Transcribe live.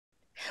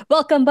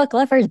Welcome, book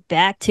lovers,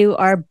 back to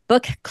our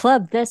book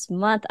club this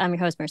month. I'm your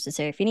host, Marisa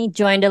Serafini,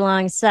 joined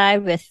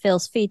alongside with Phil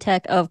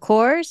Svitek, of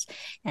course.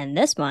 And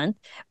this month,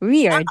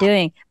 we are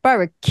doing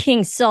Barbara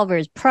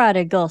Kingsolver's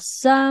Prodigal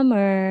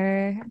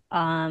Summer.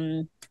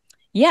 I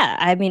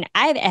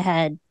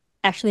had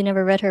actually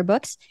never read her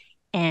books,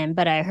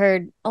 but I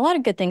heard a lot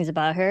of good things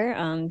about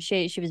her.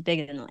 She was big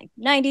in the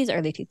 '90s,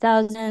 early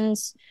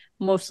 2000s.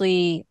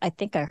 Mostly, I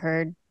think I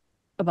heard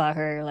about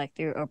her like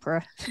through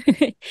Oprah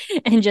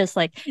and just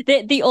like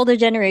the older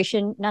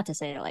generation, not to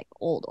say like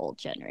old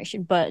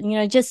generation, but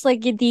just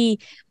like the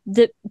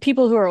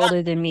people who are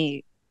older than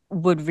me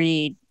would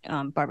read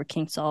Barbara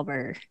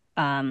Kingsolver.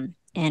 And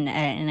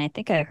I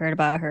think I heard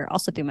about her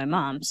also through my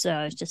mom.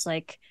 So it's just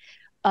like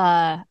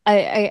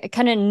I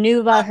kind of knew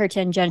about her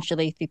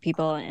tangentially through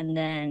people, and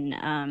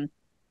then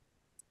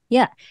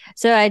yeah.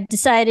 So I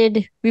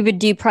decided we would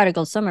do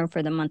Prodigal Summer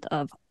for the month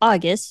of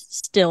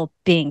August, still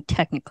being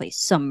technically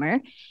summer.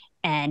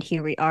 And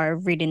here we are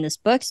reading this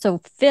book.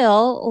 So,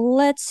 Phil,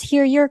 let's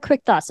hear your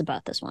quick thoughts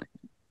about this one.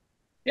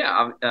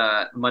 Yeah,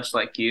 much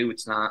like you,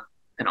 it's not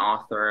an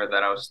author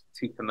that I was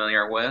too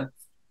familiar with.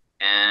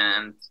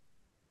 And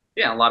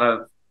yeah, a lot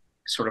of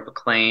sort of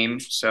acclaim.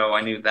 So I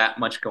knew that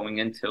much going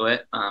into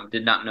it.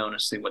 Did not know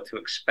necessarily what to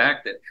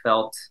expect. It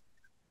felt,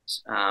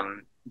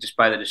 just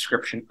by the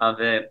description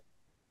of it,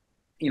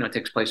 it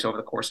takes place over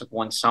the course of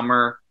one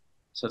summer.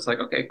 So it's like,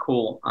 okay,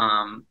 cool.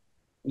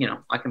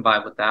 I can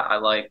vibe with that. I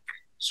like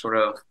sort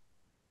of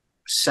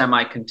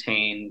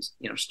semi-contained,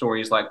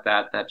 stories like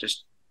that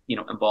just,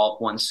 involve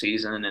one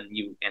season and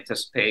you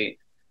anticipate,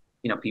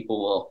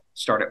 people will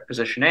start at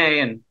position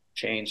A and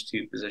change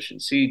to position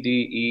C, D,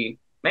 E,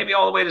 maybe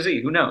all the way to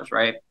Z, who knows,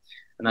 right?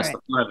 And that's Right. the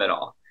fun of it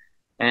all.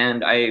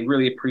 And I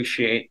really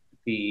appreciate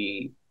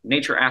the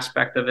nature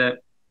aspect of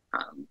it.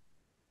 Um,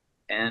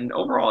 and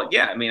overall,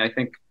 yeah, I mean, I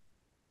think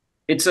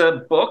it's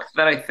a book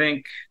that I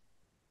think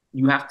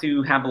you have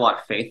to have a lot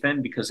of faith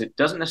in because it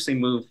doesn't necessarily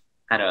move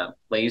at a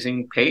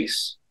blazing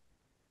pace.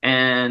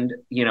 And,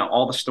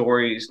 all the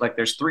stories, like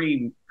there's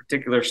three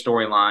particular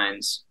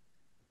storylines.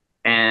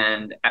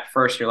 And at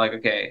first you're like,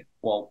 okay,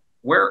 well,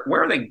 where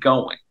are they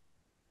going?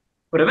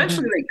 But Mm-hmm.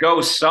 eventually they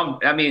go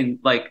I mean,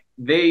 like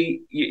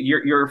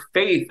your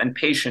faith and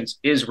patience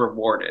is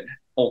rewarded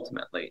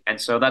ultimately.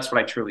 And so that's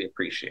what I truly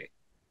appreciate.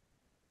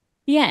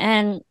 Yeah,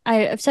 and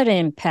I've said it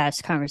in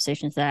past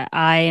conversations that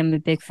I am a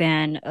big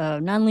fan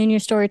of nonlinear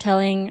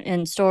storytelling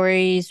and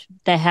stories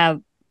that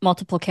have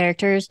multiple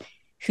characters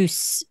who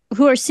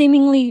are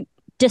seemingly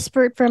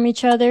disparate from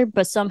each other,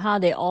 but somehow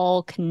they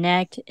all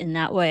connect in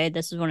that way.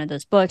 This is one of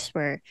those books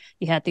where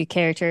you have three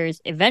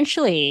characters.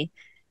 Eventually,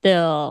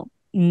 it'll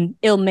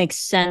make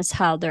sense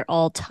how they're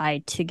all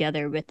tied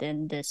together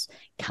within this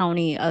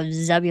county of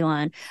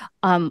Zebulon.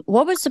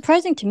 What was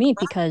surprising to me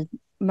because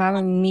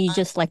me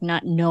just like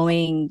not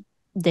knowing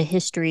the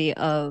history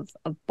of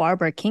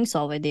Barbara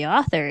Kingsolver, the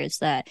author, is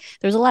that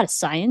there's a lot of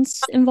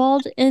science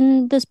involved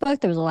in this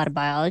book. There was a lot of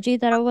biology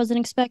that I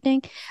wasn't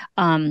expecting.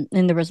 And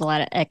there was a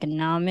lot of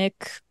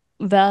economic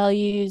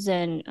values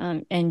and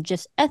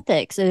just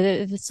ethics.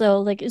 So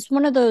like it's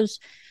one of those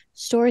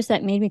stories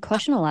that made me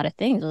question a lot of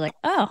things. I was like,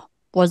 oh,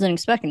 wasn't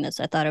expecting this.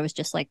 I thought it was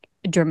just like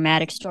a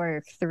dramatic story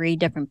of three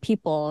different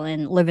people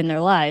and living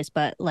their lives,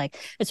 but like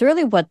it's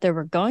really what they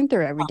were going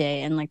through every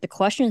day and like the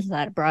questions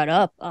that it brought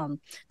up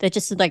that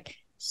just like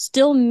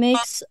still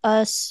makes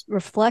us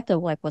reflect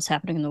of like what's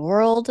happening in the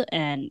world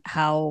and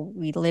how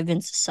we live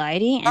in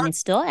society, and it's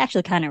still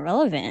actually kind of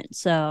relevant.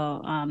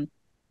 So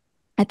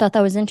I thought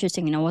that was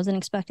interesting and I wasn't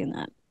expecting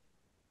that.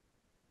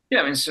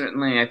 Yeah, I mean,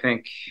 certainly I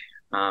think,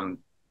 um,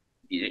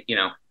 you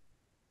know,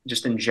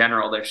 just in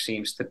general, there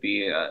seems to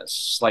be a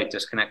slight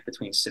disconnect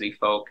between city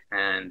folk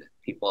and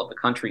people of the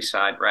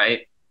countryside,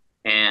 right?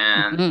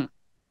 And Mm-hmm.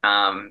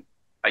 um,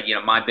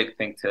 my big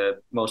thing to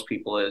most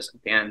people is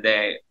at the end of the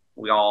day,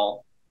 we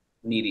all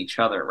need each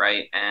other,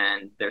 right?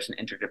 And there's an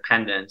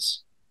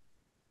interdependence.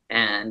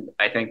 And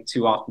I think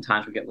too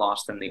oftentimes we get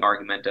lost in the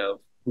argument of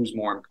who's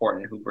more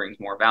important, who brings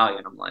more value.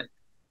 And I'm like,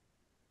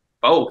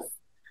 both,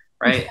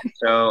 right?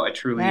 So I Yeah.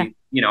 truly,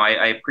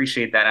 I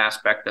appreciate that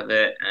aspect of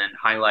it and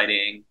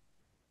highlighting,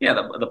 yeah,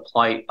 the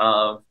plight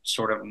of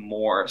sort of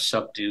more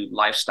subdued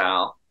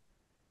lifestyle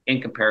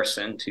in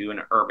comparison to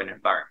an urban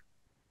environment.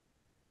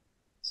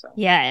 So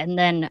Yeah, and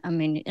then I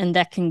mean, and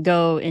that can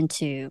go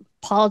into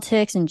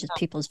politics and just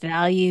people's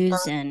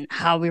values and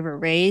how we were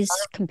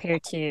raised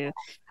compared to,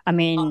 I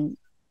mean,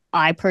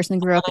 I personally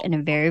grew up in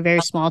a very,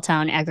 very small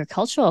town,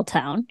 agricultural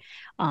town.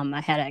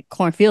 I had a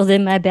cornfield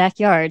in my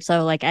backyard,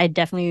 so like I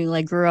definitely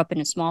like grew up in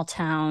a small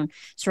town,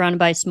 surrounded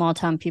by small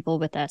town people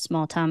with that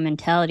small town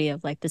mentality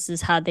of like this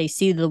is how they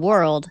see the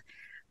world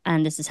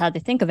and this is how they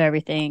think of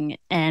everything.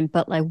 And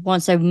but like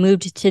once I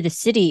moved to the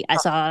city, I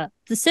saw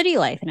the city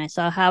life and I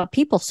saw how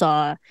people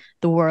saw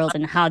the world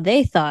and how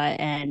they thought.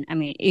 And I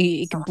mean,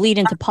 it could bleed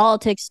into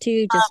politics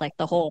too, just like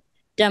the whole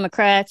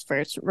Democrats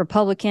versus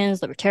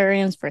Republicans,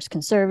 libertarians versus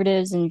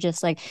conservatives, and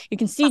just like you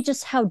can see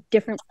just how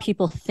different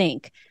people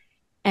think.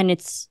 And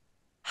it's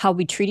how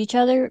we treat each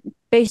other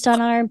based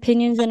on our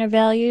opinions and our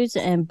values,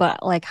 and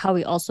but like how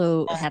we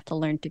also have to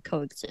learn to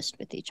coexist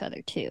with each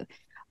other too.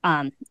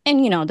 And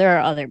there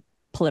are other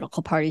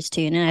political parties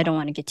too, and I don't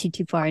want to get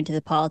too far into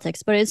the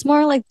politics, but it's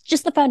more like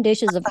just the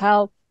foundations of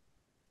how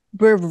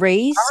we're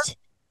raised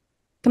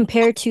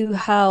compared to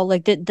how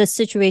like the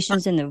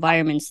situations and the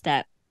environments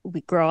that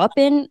we grow up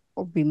in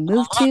or we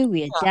move to,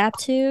 we adapt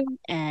to.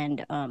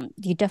 And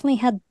you definitely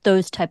had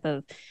those type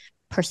of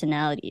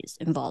personalities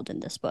involved in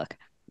this book.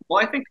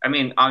 Well, I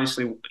mean,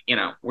 obviously,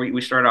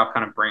 we started off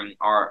kind of bringing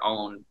our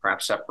own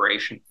perhaps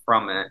separation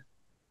from it,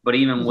 but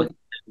even with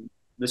Mm-hmm.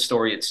 the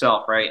story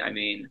itself, right? I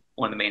mean,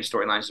 one of the main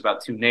storylines is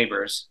about two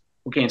neighbors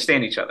who can't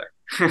stand each other,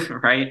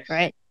 right?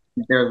 Right.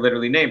 They're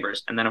literally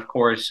neighbors. And then, of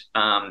course,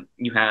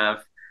 you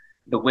have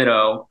the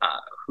widow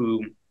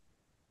who,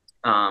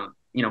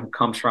 who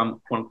comes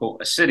from quote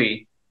unquote a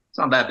city. It's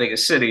not that big a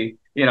city.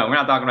 We're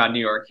not talking about New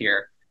York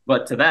here,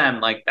 but to them,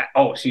 like that,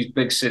 oh, she's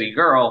big city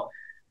girl.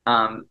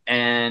 And,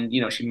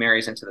 she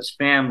marries into this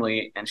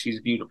family and she's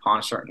viewed upon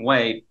a certain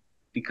way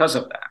because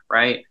of that,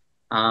 right?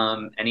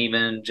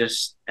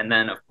 And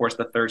then, of course,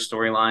 the third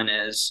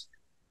storyline is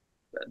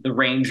the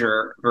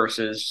ranger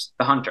versus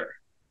the hunter,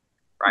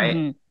 right?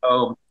 Mm-hmm.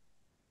 So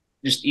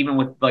just even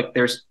with like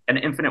there's an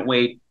infinite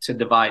way to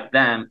divide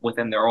them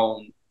within their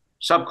own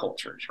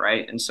subcultures,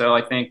 right? And so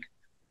I think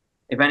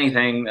if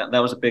anything,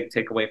 that was a big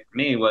takeaway for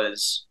me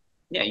was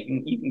yeah,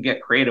 you can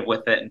get creative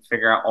with it and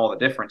figure out all the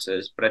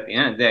differences, but at the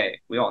end of the day,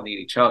 we all need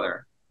each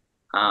other.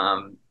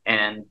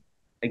 And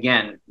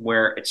again,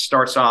 where it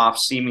starts off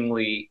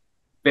seemingly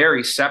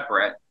very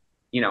separate,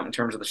 in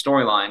terms of the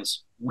storylines,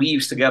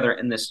 weaves together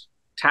in this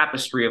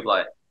tapestry of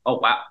like, oh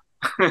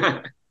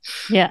wow.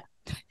 Yeah.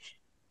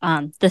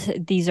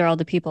 These are all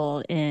the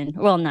people in,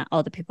 well, not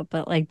all the people,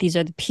 but like these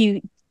are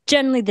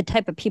generally the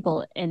type of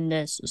people in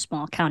this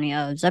small county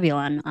of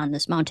Zebulon on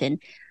this mountain.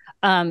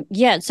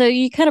 Yeah, so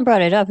you kind of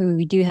brought it up.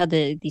 We do have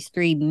these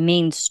three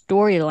main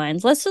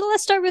storylines. Let's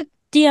start with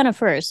Deanna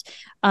first.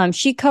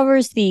 She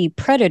covers the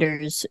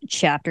Predators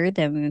chapter.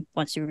 Then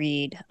once you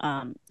read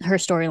her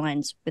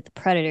storylines with the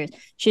Predators,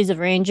 she's a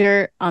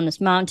ranger on this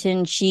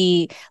mountain.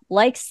 She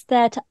likes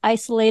that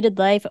isolated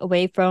life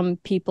away from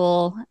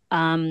people.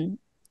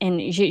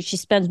 And she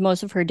spends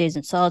most of her days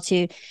in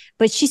solitude,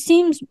 but she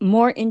seems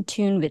more in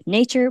tune with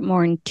nature,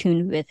 more in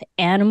tune with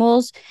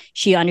animals.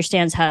 She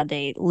understands how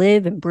they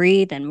live and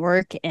breathe and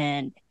work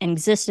and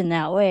exist in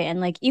that way. And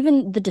like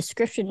even the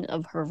description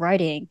of her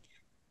writing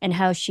and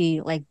how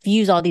she like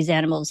views all these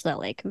animals, that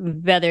like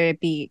whether it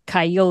be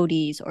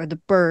coyotes or the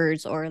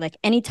birds or like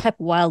any type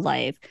of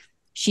wildlife,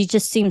 she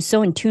just seems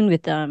so in tune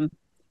with them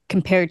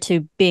compared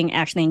to being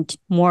actually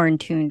more in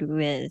tune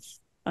with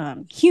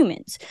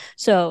humans.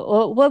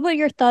 So, what were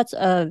your thoughts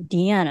of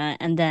Deanna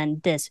and then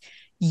this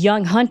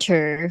young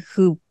hunter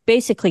who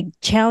basically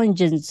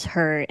challenges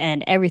her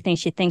and everything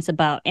she thinks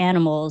about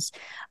animals?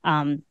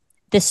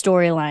 This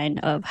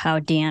storyline of how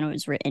Deanna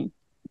was written.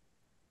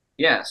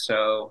 Yeah,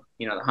 so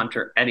the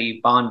hunter Eddie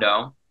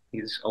Bondo,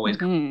 he's always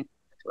Mm-hmm.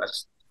 to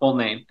us full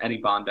name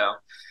Eddie Bondo.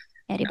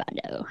 Eddie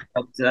Bando.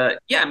 But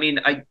yeah, I mean,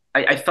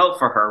 I felt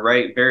for her,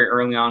 right? Very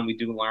early on, we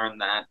do learn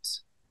that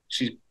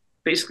she's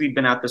basically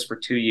been at this for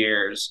 2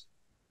 years,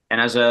 and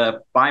as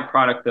a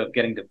byproduct of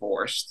getting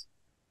divorced,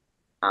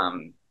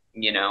 and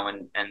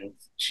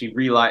she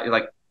realized,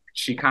 like,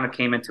 she kind of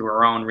came into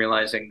her own,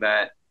 realizing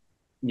that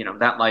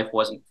that life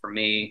wasn't for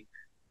me,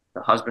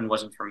 the husband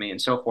wasn't for me, and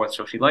so forth.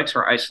 So she likes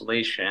her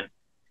isolation,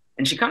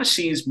 and she kind of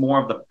sees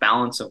more of the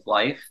balance of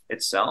life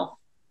itself.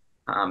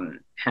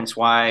 Hence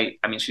why,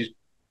 I mean, she's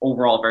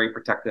overall very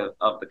protective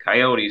of the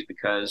coyotes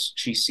because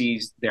she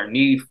sees their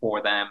need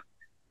for them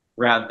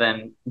rather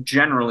than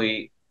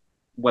generally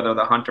whether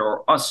the hunter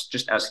or us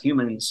just as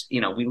humans,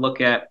 we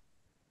look at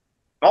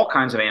all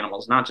kinds of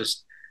animals, not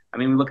just, I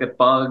mean, we look at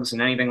bugs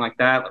and anything like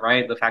that,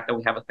 right? The fact that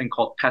we have a thing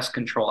called pest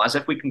control, as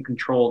if we can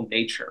control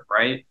nature,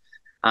 right?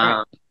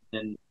 Right.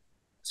 And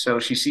so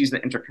she sees the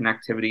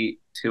interconnectivity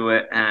to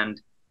it. And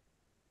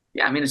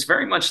yeah, I mean, it's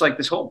very much like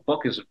this whole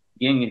book is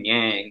yin and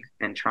yang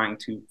and trying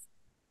to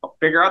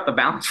figure out the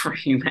balance for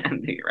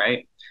humanity,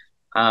 right?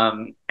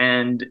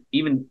 And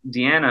even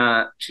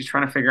Deanna, she's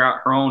trying to figure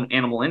out her own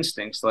animal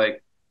instincts.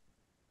 Like,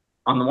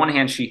 on the one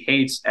hand, she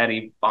hates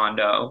Eddie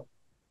Bondo.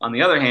 On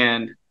the other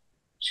hand,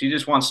 she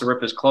just wants to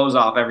rip his clothes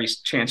off every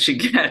chance she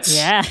gets.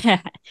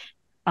 Yeah.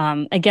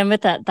 Again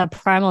with that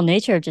primal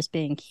nature of just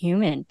being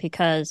human,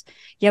 because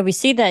yeah, we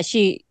see that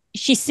she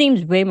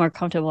seems way more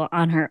comfortable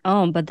on her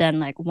own, but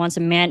then like once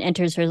a man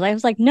enters her life,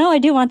 it's like, no, I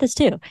do want this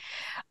too.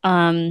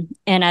 And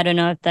I don't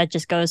know if that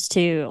just goes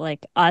to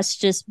like us,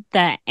 just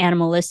that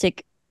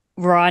animalistic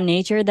raw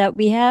nature that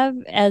we have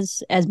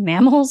as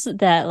mammals,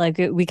 that like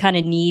we kind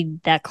of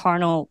need that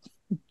carnal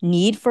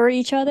need for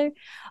each other.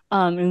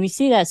 And we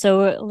see that,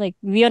 so like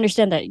we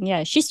understand that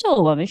yeah, she's still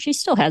a woman, she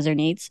still has her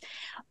needs.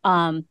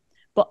 um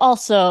but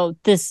also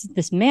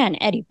this man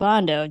Eddie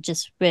Bondo,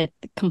 just with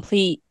the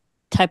complete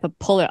type of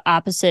polar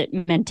opposite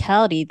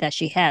mentality that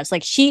she has.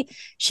 Like she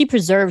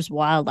preserves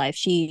wildlife,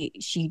 she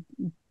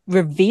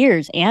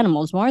reveres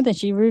animals more than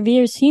she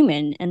reveres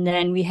human. And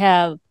then we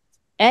have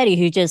Eddie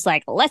who just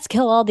like, let's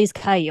kill all these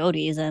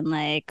coyotes and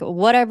like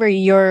whatever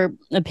your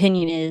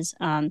opinion is.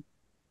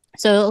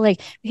 So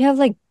like we have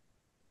like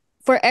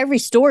for every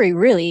story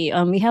really,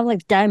 we have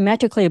like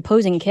diametrically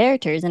opposing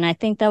characters. And I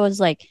think that was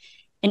like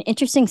an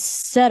interesting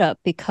setup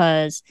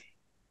because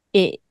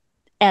it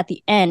at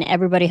the end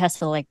everybody has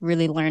to like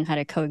really learn how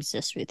to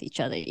coexist with each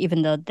other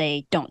even though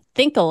they don't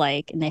think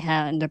alike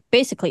and they're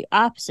basically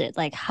opposite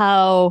like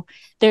how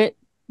they're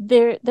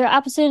they're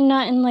opposite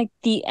not in like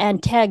the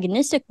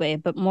antagonistic way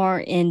but more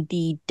in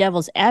the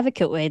devil's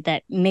advocate way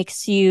that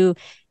makes you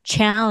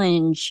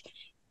challenge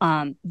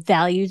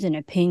values and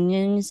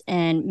opinions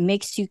and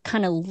makes you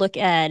kind of look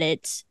at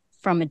it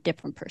from a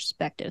different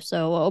perspective.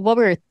 So what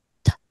were your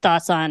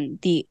thoughts on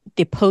the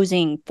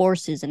opposing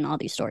forces in all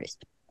these stories?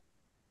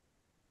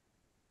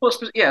 Well,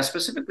 yeah,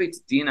 specifically to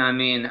Dina, I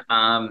mean,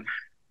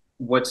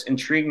 what's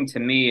intriguing to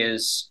me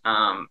is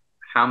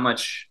how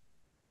much,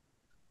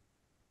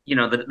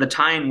 the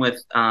tie-in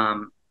with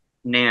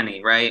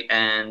Nanny, right?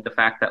 And the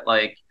fact that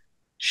like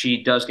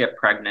she does get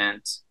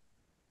pregnant,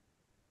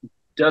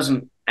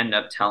 doesn't end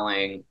up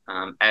telling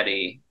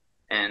Eddie,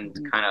 and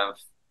kind of,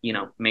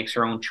 makes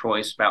her own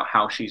choice about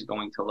how she's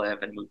going to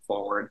live and move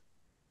forward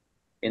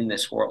in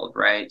this world,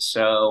 right?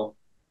 So,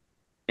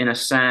 in a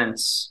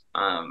sense,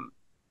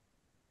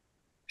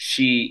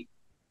 she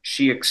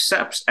she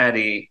accepts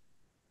Eddie,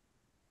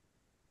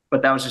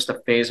 but that was just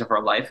a phase of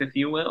her life, if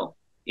you will,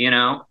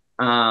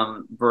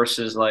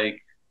 versus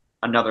like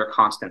another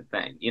constant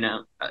thing,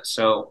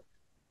 So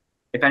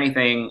if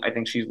anything, I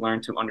think she's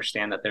learned to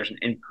understand that there's an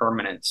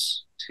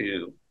impermanence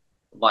to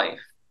life,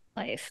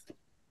 Life.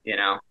 you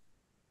know,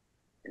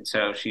 and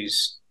so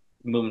she's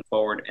moving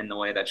forward in the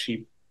way that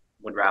she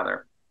would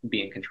rather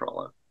be in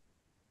control of,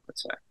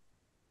 let's say.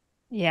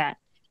 Yeah.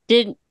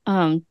 Did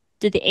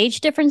the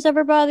age difference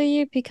ever bother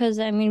you? Because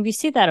I mean we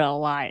see that a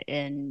lot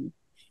in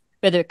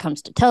whether it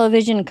comes to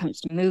television, it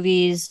comes to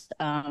movies,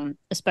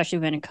 especially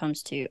when it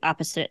comes to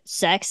opposite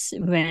sex,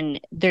 when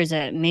there's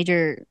a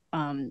major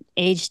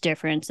age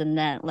difference, and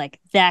that like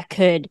that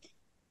could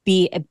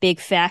be a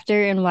big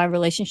factor in why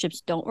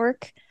relationships don't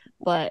work.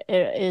 But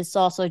it's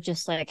also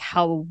just like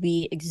how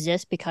we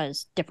exist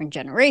because different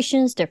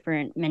generations,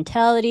 different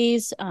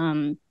mentalities.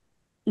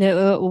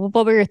 What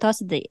were your thoughts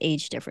of the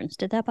age difference?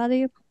 Did that bother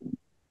you?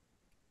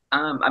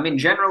 I mean,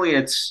 generally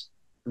it's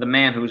the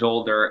man who's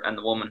older and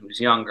the woman who's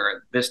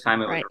younger. This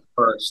time it was Right.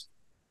 reversed.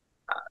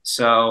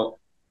 So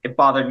it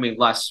bothered me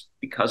less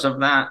because of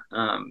that.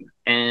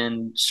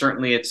 And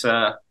certainly it's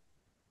a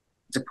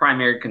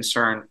primary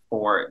concern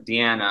for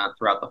Deanna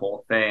throughout the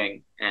whole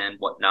thing and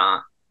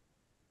whatnot.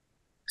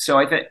 So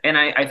I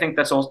think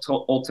that's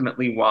also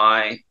ultimately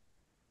why,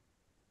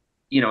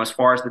 as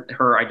far as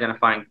her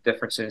identifying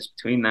differences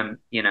between them,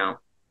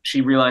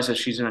 she realizes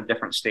she's in a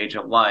different stage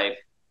of life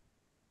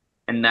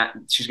and that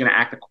she's going to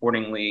act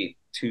accordingly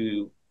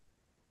to,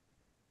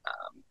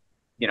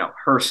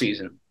 her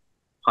season,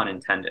 pun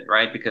intended,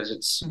 right?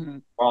 Because Mm-hmm.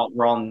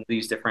 we're all in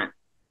these different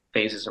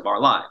phases of our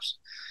lives.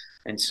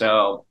 And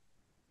so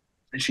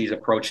she's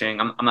approaching,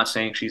 I'm not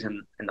saying she's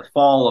in the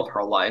fall of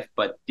her life,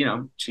 but,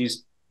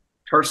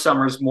 her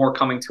summer's more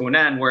coming to an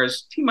end,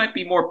 whereas he might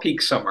be more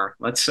peak summer,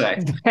 let's say.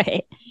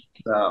 Right.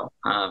 So,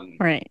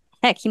 Right.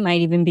 Heck, he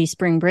might even be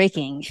spring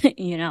breaking,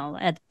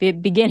 at the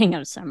beginning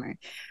of summer.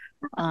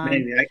 Um,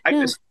 maybe I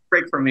no, just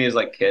break for me is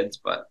like kids,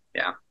 but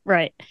yeah.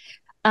 right.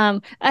 I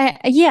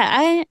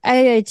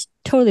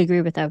totally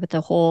agree with that, with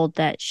the whole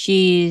that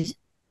she's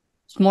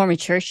more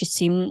mature. She's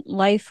seen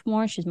life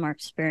more. She's more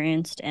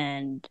experienced,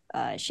 and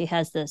she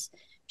has this.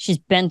 She's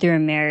been through a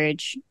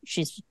marriage.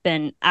 She's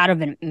been out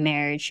of a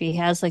marriage. She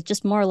has like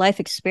just more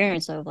life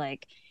experience of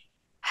like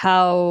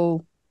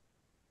how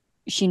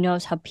she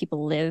knows how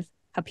people live,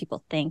 how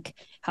people think,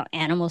 how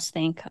animals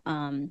think.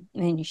 I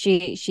mean,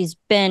 she's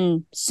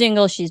been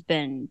single. She's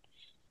been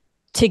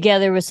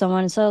together with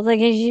someone. So like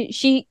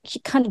she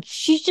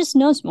just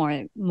knows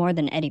more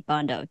than Eddie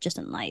Bondo just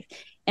in life.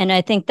 And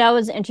I think that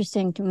was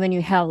interesting when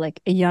you have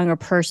like a younger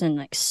person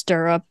like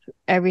stir up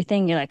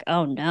everything. You're like,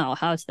 oh no,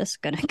 how's this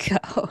gonna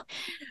go?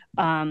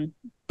 Um,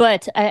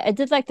 but I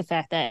did like the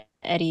fact that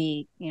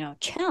Eddie,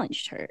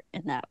 challenged her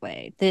in that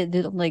way.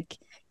 Like,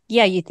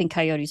 yeah, you think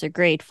coyotes are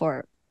great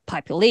for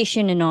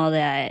population and all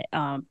that,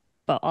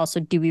 but also,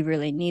 do we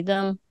really need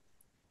them?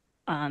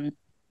 Um,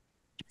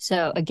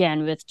 so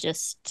again, with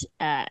just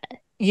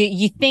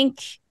you think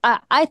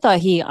I thought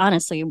he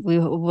honestly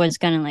was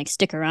gonna like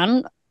stick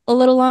around a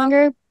little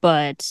longer,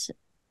 but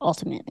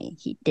ultimately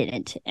he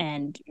didn't.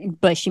 And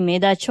but she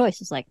made that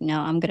choice. It's like,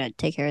 no, I'm gonna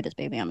take care of this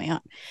baby on my own.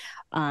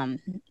 Um,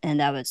 and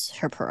that was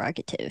her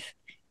prerogative.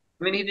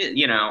 I mean, he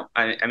did,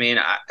 I mean,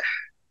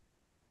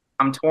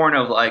 I'm torn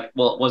of like,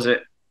 well, was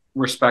it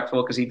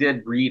respectful? Because he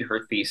did read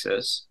her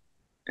thesis.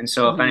 And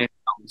so if Mm-hmm. anything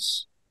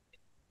else,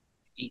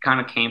 he kind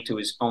of came to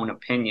his own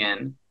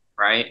opinion,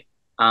 right?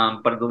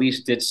 But at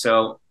least did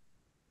so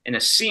in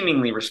a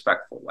seemingly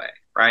respectful way,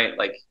 right?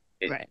 Like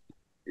Right.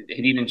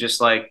 he didn't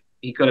just like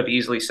he could have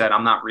easily said,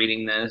 "I'm not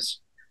reading this,"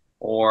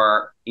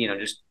 or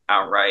just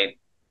outright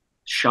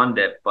shunned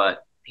it,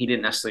 but he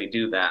didn't necessarily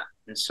do that.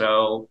 And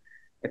so,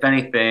 if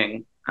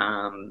anything,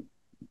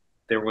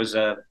 there was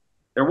a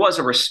there was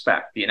a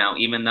respect,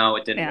 even though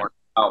it didn't Yeah. work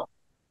out.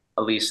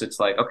 At least it's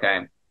like,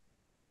 okay,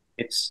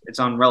 it's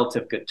on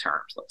relative good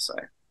terms, let's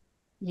say.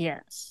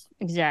 Yes,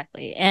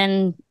 exactly.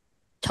 And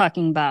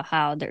talking about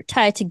how they're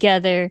tied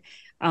together,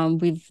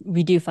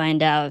 we do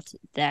find out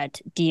that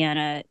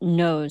Deanna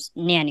knows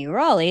Nanny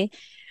Raleigh,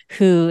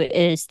 who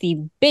is the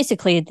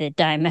basically the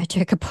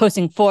diametric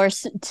opposing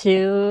force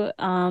to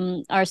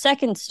our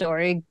second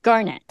story,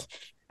 Garnett.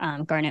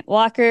 Garnett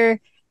Walker,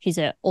 he's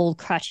an old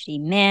crotchety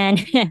man,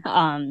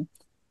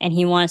 and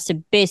he wants to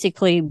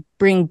basically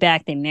bring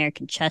back the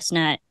American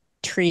chestnut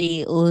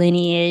tree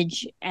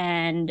lineage.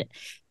 And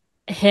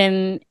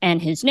him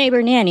and his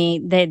neighbor Nanny,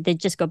 they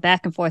just go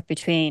back and forth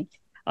between,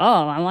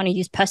 oh, I want to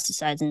use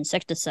pesticides and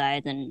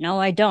insecticides, and no,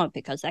 I don't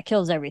because that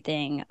kills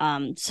everything.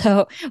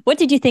 So what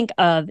did you think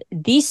of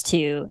these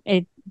two?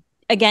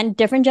 Again,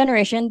 different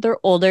generation, they're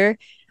older,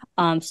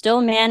 still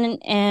a man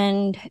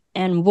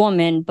and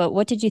woman, but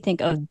what did you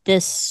think of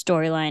this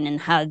storyline and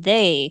how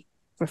they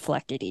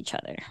reflected each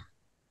other?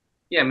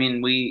 Yeah, I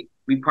mean, we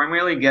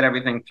primarily get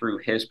everything through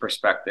his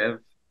perspective.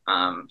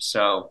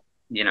 So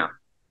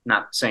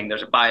not saying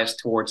there's a bias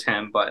towards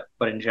him, but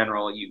in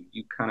general,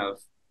 you kind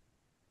of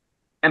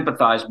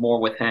empathize more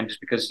with him just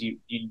because you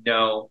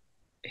know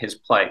his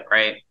plight,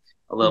 right?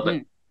 A little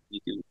bit Mm-hmm. you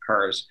do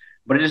hers.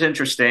 But it is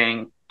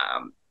interesting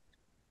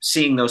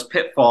seeing those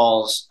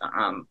pitfalls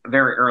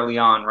very early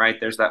on, right?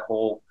 There's that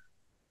whole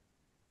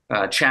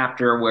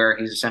chapter where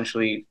he's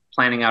essentially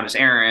planning out his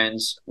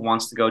errands,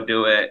 wants to go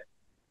do it,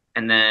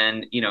 and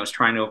then is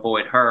trying to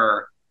avoid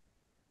her,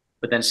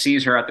 but then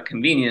sees her at the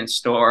convenience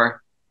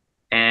store,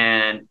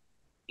 and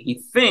he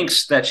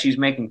thinks that she's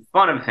making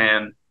fun of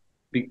him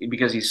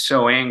because he's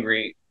so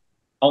angry,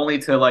 only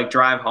to like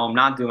drive home,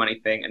 not do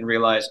anything, and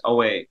realize, oh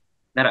wait,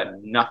 that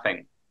had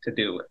nothing to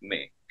do with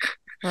me,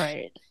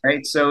 Right.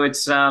 right? So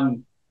it's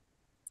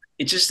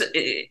just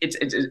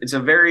it's a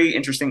very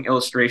interesting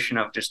illustration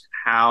of just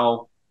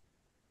how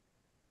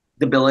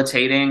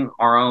debilitating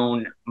our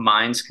own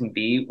minds can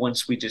be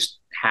once we just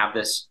have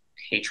this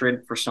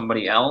hatred for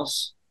somebody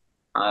else.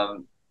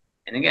 And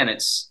again,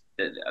 it's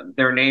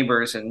their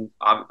neighbors, and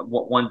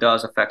what one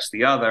does affects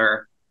the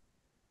other.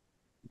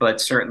 But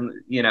certainly,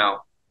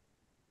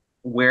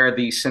 where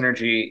the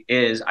synergy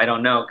is, I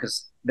don't know,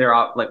 because they're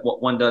like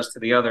what one does to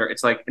the other.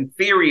 It's like in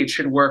theory, it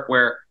should work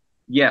where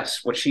yes,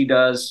 what she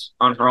does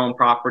on her own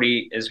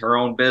property is her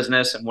own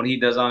business, and what he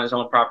does on his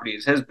own property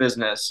is his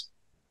business.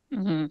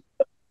 Mm-hmm.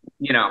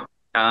 You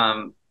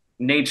know,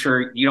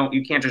 nature,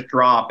 you can't just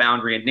draw a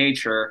boundary in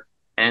nature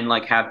and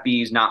like have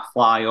bees not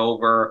fly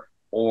over,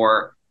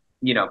 or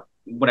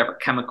whatever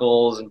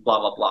chemicals and blah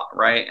blah blah,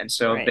 right? And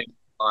so they Right.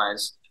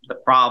 realize the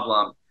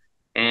problem.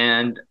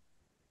 And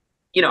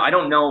I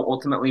don't know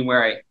ultimately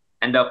where I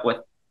end up with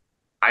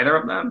either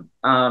of them,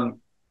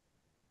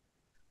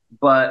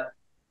 but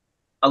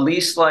at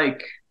least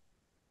like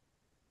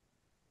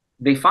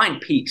they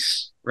find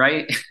peace,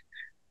 right?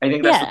 I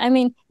think that's Yeah, what I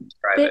mean, I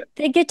describe they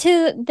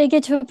it. they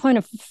get to a point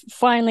of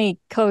finally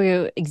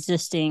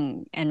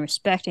coexisting and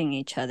respecting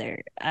each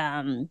other.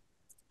 And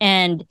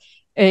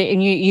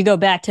you go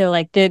back to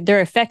like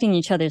they're affecting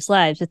each other's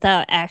lives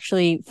without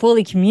actually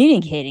fully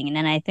communicating, and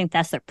then I think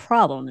that's the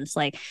problem. It's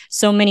like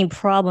so many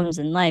problems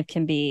in life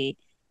can be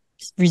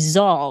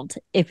resolved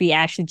if we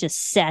actually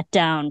just sat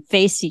down,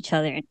 faced each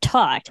other, and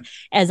talked.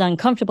 As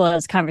uncomfortable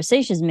as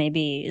conversations may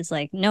be, is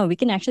like, no, we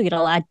can actually get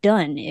a lot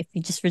done if we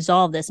just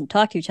resolve this and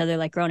talk to each other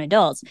like grown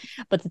adults.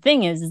 But the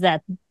thing is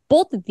that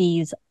both of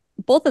these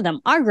both of them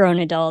are grown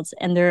adults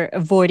and they're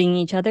avoiding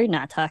each other,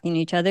 not talking to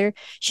each other.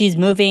 She's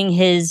moving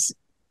his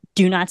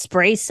do not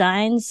spray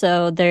signs,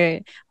 so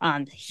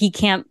he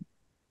can't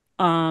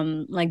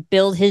like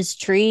build his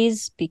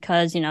trees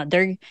because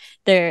they're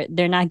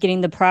not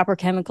getting the proper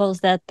chemicals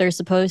that they're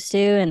supposed to,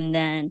 and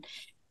then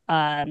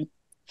um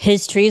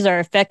his trees are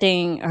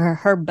affecting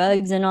her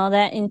bugs and all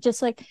that, and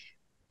just like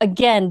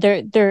again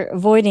they're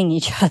avoiding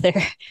each other.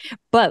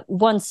 But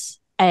once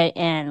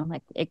and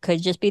like it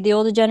could just be the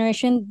older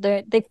generation,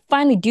 they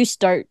finally do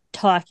start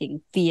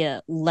talking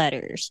via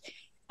letters.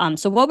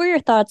 So what were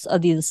your thoughts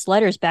of these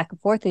letters back and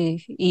forth to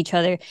each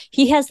other?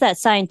 He has that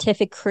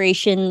scientific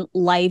creation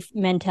life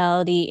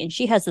mentality, and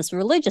she has this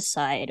religious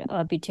side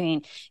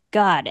between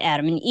God,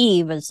 Adam, and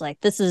Eve. Is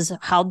like this is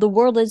how the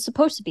world is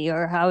supposed to be,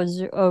 or how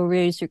is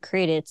raised or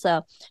created.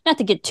 So not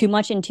to get too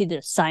much into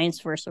the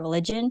science versus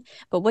religion,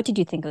 but what did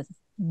you think of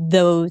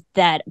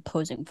that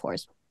opposing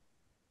force?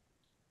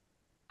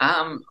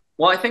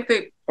 Well, I think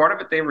they part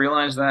of it they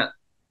realize that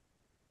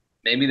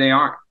maybe they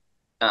aren't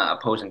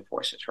opposing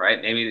forces,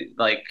 right?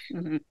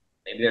 Mm-hmm.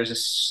 Maybe there's a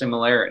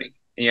similarity,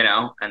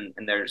 and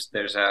there's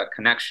a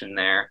connection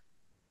there.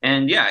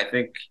 And yeah, I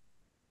think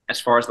as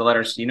far as the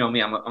letters, you know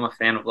me, I'm a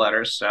fan of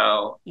letters.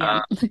 So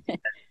Yeah.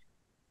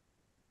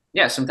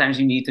 yeah, sometimes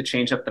you need to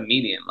change up the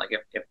medium. Like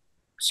if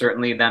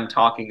certainly them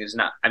talking is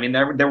not. I mean,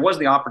 there was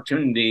the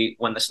opportunity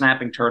when the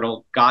snapping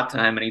turtle got to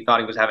him and he thought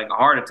he was having a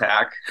heart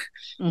attack.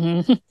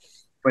 Mm-hmm.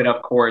 but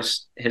of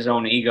course his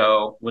own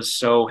ego was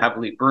so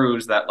heavily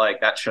bruised that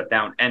like that shut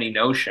down any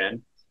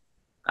notion,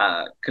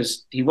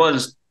 because he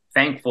was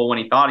thankful when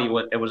he thought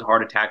it was a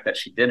heart attack that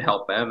she did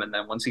help him, and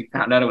then once he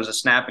found out it was a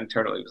snapping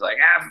turtle, he was like,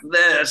 "F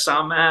this,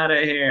 I'm out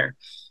of here."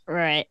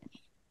 Right.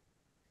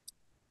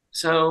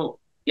 So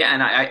yeah,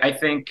 and I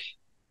think,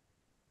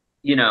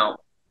 you know,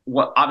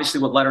 what obviously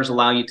what letters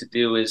allow you to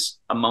do is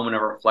a moment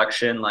of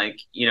reflection. Like,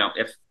 you know,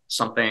 if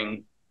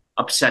something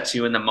upsets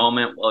you in the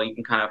moment, well, you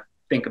can kind of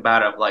think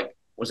about it of like,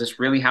 was this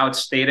really how it's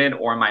stated,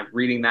 or am I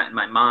reading that in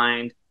my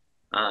mind?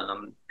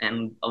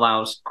 And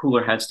allows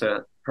cooler heads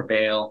to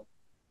prevail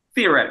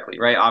theoretically,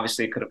 right?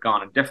 Obviously, it could have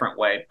gone a different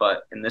way,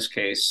 but in this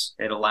case,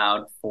 it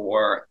allowed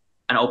for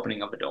an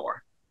opening of a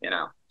door, you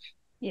know?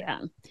 Yeah.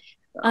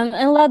 So, And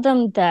allowed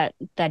them that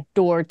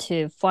door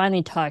to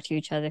finally talk to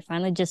each other,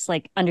 finally just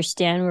like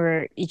understand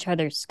where each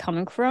other's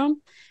coming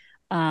from.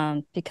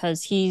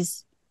 Because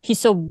he's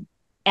so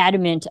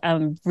adamant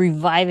on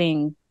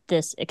reviving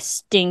this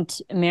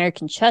extinct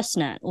American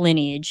chestnut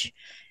lineage,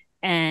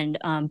 and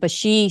but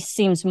she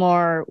seems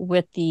more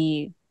with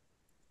the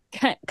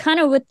kind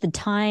of with the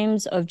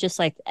times of just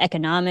like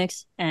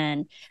economics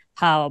and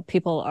how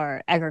people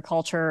are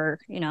agriculture,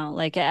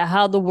 like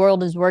how the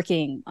world is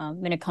working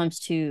when it comes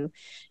to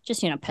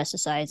just,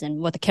 pesticides and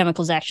what the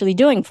chemicals actually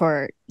doing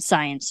for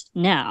science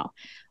now.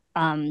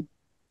 Um,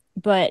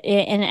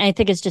 and I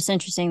think it's just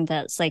interesting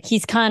that it's like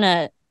he's kind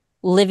of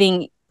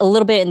living a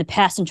little bit in the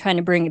past and trying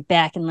to bring it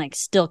back and like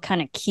still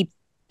kind of keep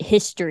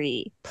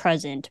history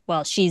present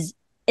while she's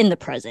in the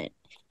present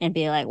and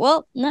be like,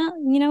 well, no,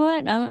 you know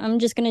what? I'm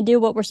just going to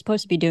do what we're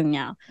supposed to be doing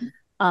now.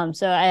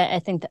 So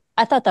I think that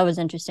I thought that was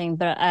interesting,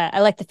 but I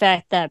like the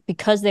fact that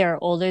because they are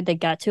older, they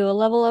got to a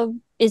level of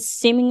is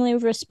seemingly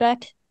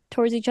respect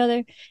towards each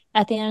other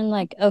at the end.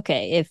 Like,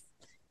 okay,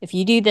 if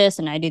you do this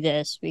and I do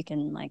this, we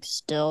can like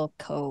still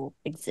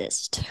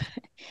coexist.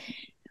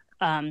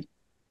 um,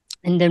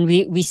 and then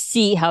we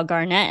see how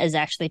Garnett is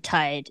actually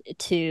tied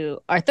to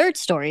our third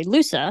story,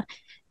 Lusa,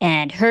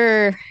 and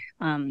her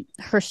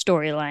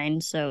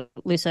storyline. So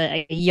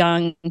Lusa, a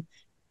young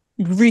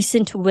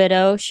recent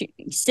widow,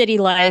 city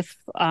life.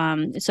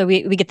 So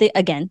we get the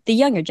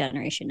younger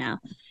generation now,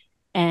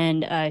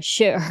 and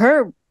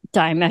her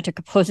diametric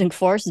opposing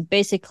force is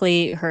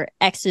basically her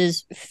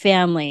ex's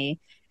family,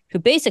 who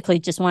basically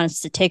just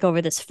wants to take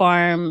over this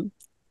farm,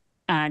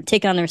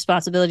 take on the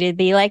responsibility to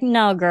be like,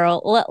 no,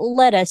 girl,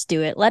 let us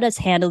do it. Let us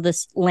handle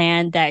this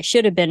land that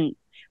should have been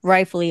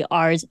rightfully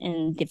ours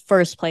in the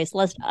first place.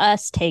 Let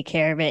us take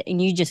care of it,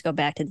 and you just go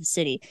back to the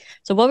city.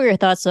 So, what were your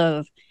thoughts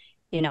of,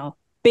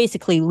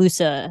 basically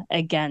Lusa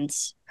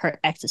against her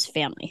ex's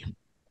family?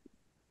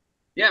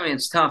 yeah, I mean,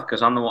 it's tough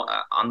because on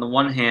the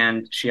one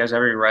hand, she has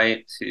every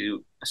right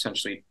to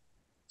essentially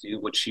do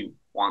what she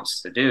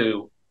wants to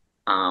do.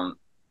 Um,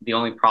 the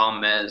only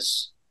problem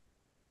is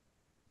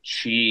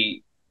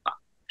she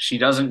she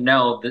doesn't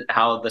know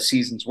how the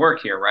seasons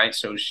work here, right?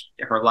 So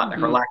her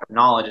Mm-hmm. lack of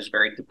knowledge is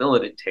very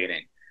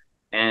debilitating.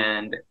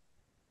 And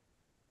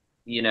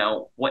you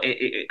know what?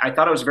 I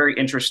thought it was very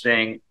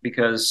interesting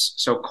because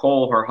so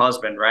Cole, her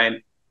husband,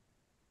 right,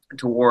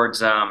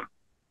 towards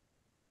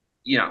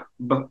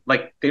but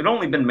like they've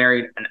only been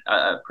married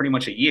pretty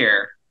much a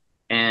year,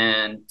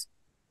 and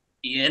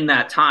in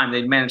that time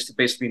they'd managed to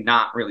basically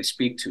not really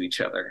speak to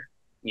each other,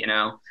 you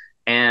know,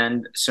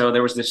 and so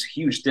there was this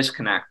huge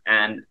disconnect,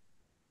 and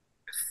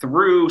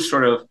through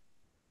sort of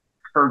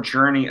her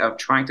journey of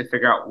trying to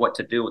figure out what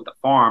to do with the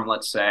farm,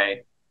 let's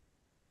say,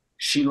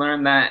 she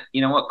learned that,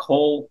 you know what,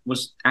 Cole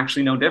was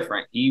actually no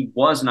different. He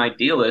was an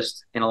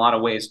idealist in a lot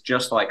of ways,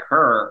 just like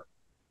her,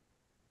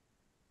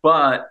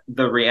 but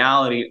the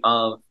reality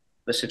of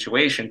the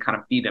situation kind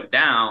of beat him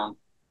down.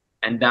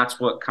 And that's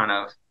what kind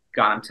of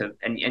got him to,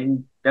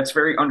 and that's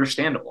very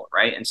understandable,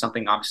 right? And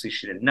something obviously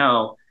she didn't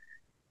know.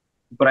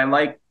 But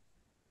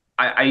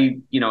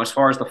as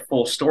far as the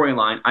full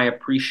storyline, I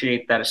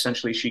appreciate that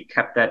essentially she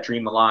kept that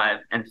dream alive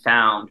and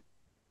found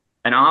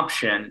an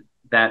option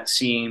that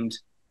seemed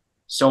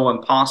so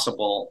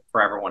impossible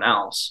for everyone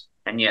else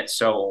and yet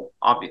so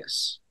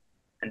obvious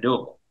and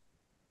doable.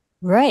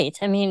 Right.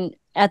 I mean,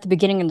 at the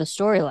beginning of the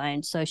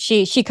storyline, so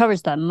she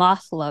covers the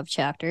moth love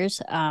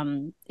chapters.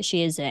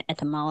 She is an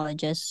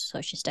entomologist,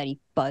 so she studies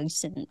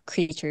bugs and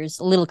creatures,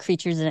 little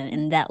creatures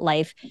in that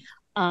life.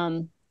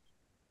 Um,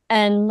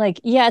 and like,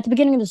 yeah, at the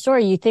beginning of the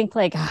story, you think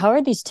like, how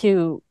are these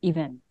two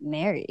even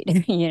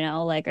married?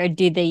 Like, or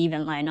do they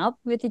even line up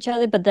with each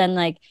other? But then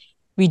like,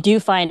 we do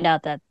find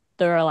out that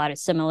there are a lot of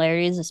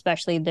similarities,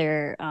 especially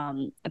their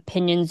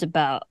opinions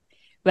about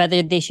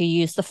whether they should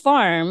use the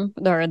farm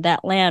or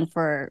that land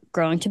for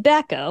growing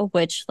tobacco,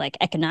 which like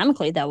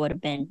economically that would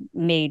have been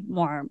made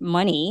more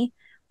money.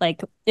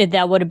 Like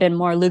that would have been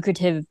more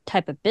lucrative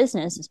type of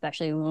business,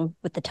 especially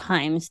with the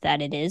times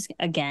that it is.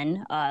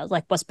 Again,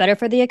 like what's better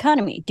for the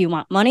economy? Do you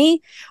want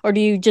money, or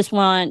do you just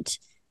want,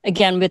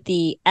 again, with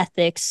the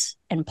ethics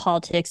and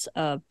politics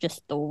of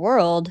just the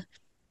world,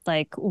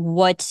 like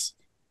what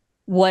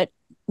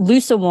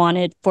Lusa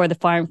wanted for the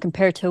farm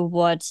compared to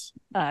what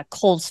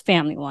Cole's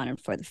family wanted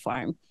for the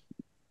farm?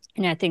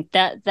 And I think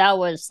that that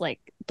was like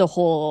the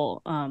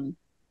whole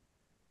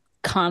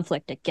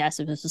conflict, I guess.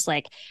 It was just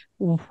like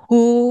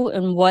who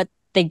and what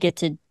they get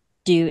to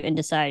do and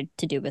decide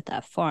to do with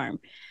that farm.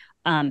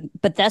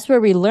 But that's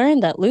where we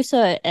learned that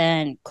Lusa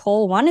and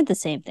Cole wanted the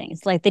same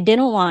things. Like they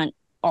didn't want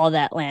all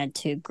that land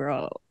to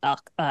grow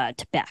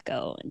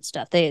tobacco and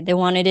stuff. They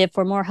wanted it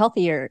for more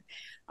healthier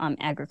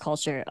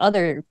agriculture,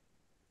 other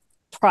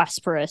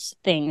prosperous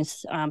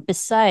things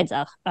besides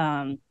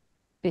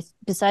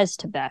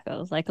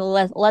tobacco. Like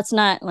let's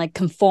not like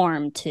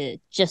conform to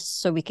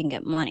just so we can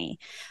get money.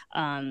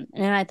 And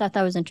I thought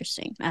that was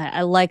interesting.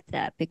 I liked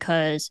that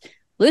because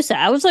Lusa,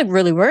 I was like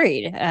really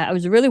worried. I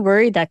was really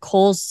worried that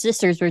Cole's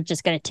sisters were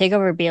just gonna take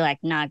over and be like,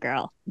 "Nah,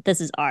 girl, this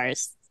is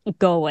ours.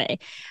 Go away."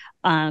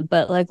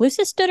 But like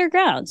Lusa stood her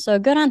ground, so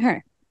good on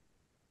her.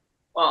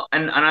 Well,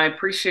 and I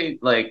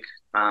appreciate like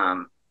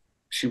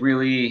she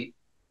really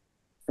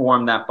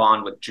formed that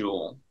bond with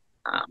Jewel,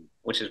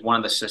 which is one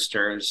of the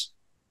sisters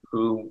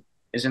who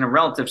is in a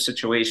relative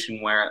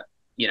situation where,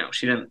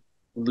 she didn't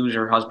lose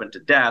her husband to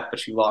death, but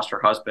she lost her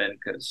husband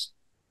because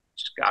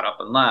she just got up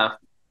and left.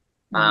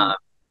 Mm-hmm.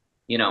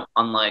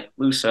 Unlike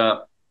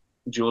Lusa,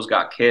 Jewel's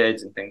got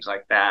kids and things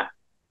like that.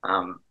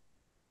 Um,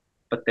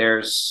 but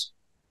there's,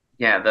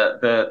 yeah,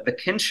 the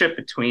kinship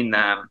between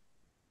them.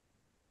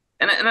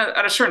 And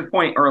at a certain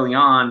point early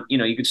on,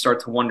 you could start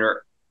to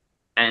wonder,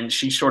 and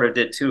she sort of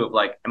did too, of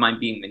like, am I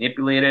being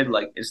manipulated?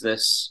 Like, is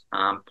this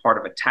part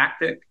of a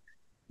tactic?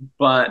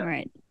 But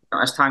Right.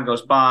 as time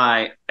goes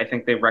by, I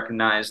think they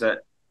recognize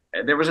that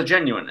there was a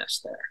genuineness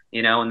there,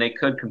 and they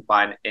could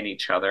confide in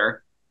each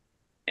other.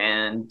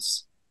 And,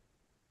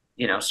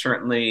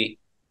 certainly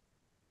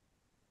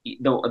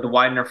the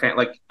Widener fan,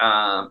 like,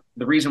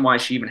 the reason why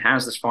she even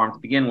has this farm to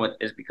begin with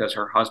is because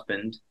her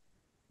husband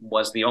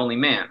was the only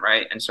man,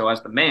 right? And so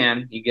as the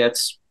man, he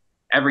gets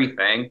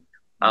everything.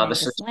 Yeah, The he gets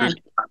sisters,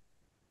 land.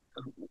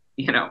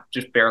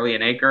 just barely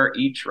an acre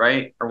each,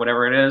 right? Or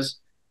whatever it is.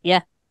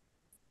 Yeah.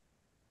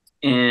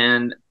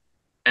 And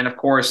of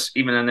course,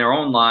 even in their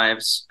own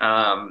lives,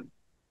 it's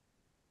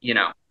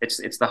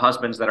the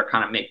husbands that are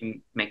kind of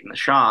making the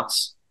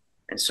shots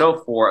and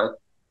so forth.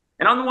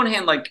 And on the one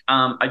hand, like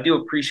I do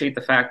appreciate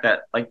the fact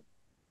that like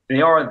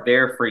they are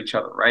there for each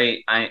other,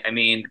 right? I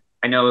mean,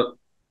 I know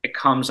it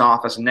comes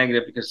off as a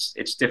negative because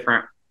it's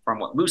different from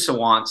what Lusa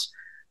wants,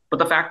 but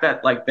the fact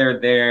that like they're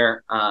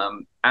there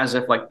as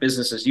if like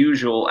business as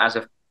usual, as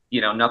if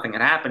nothing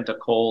had happened to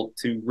Cole,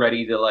 to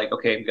ready to like,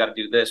 okay, we got to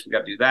do this, we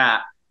got to do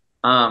that.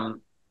 Um,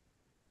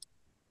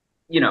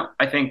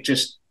 I think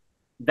just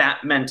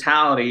that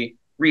mentality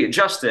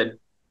readjusted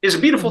is a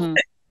beautiful Mm-hmm.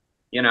 thing,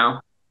 you know?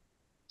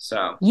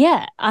 So,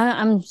 Yeah,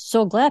 I'm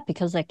so glad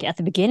because like at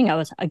the beginning I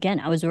was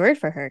worried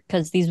for her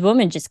because these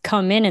women just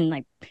come in and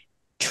like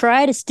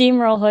try to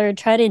steamroll her,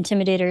 try to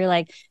intimidate her.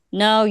 Like,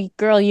 no,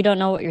 girl, you don't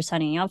know what you're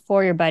signing up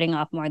for. You're biting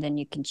off more than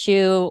you can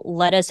chew.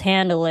 Let us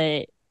handle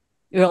it.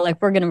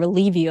 Like, we're gonna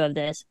relieve you of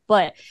this.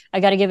 But I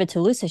got to give it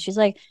to Lucy. She's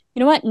like, you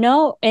know what?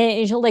 No,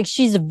 and like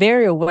she's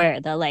very aware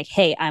that like,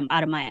 hey, I'm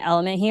out of my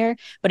element here.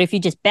 But if you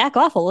just back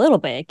off a little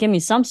bit, give me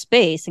some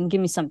space and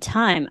give me some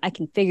time, I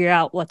can figure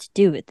out what to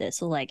do with this.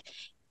 So like,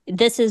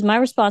 this is my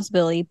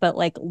responsibility, but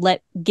like,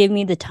 give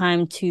me the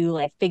time to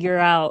like figure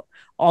out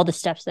all the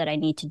steps that I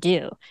need to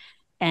do.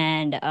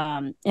 And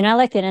I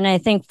liked it. And I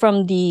think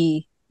from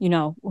the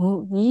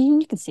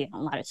you can see it in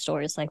a lot of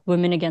stories like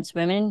women against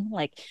women,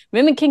 like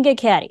women can get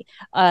catty,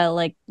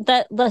 like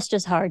that's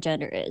just how our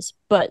gender is.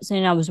 But so,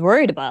 I was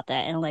worried about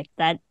that, and like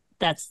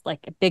that's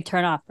like a big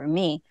turn off for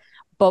me.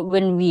 But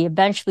when we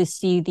eventually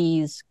see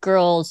these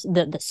girls,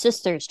 the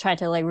sisters try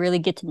to like really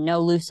get to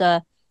know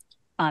Lusa,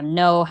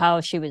 know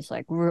how she was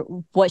like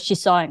what she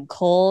saw in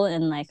Cole,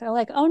 and like are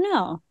like,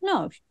 oh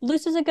no,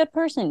 Lucy's a good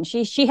person.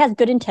 She has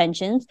good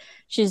intentions.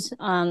 She's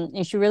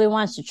and she really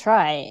wants to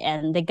try,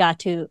 and they got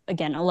to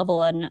again a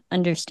level of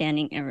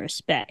understanding and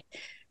respect.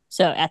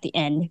 So at the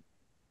end,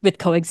 with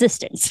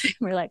coexistence,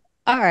 we're like,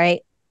 all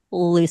right,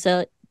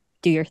 Lusa,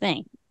 do your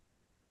thing,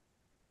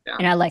 yeah.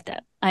 and I like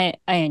that. I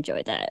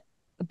enjoyed that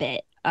a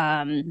bit.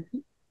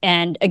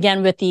 And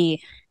again with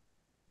the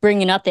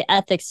bringing up the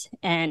ethics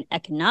and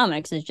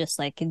economics is just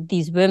like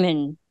these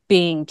women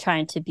being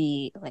trying to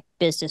be like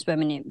business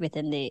women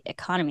within the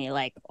economy,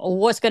 like, oh,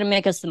 what's going to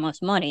make us the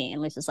most money?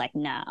 And Lisa's like,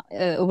 no,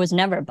 it was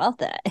never about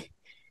that.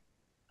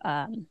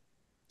 um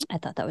I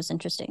thought that was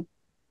interesting.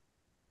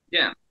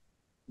 Yeah.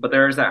 But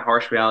there is that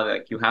harsh reality,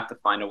 like you have to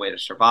find a way to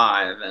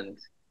survive. And,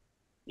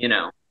 you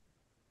know,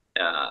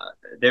 uh,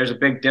 there's a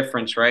big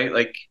difference, right?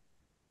 Like,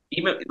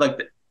 even like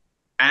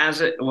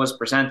as it was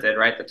presented,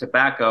 right? The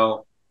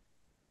tobacco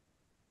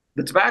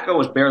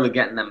was barely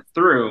getting them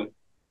through,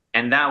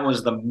 and that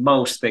was the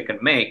most they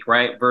could make,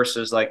 right?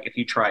 Versus like if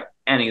you try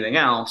anything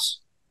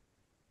else,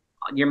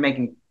 you're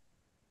making,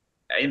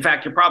 in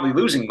fact, you're probably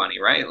losing money,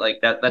 right? Like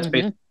that's Mm-hmm.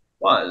 basically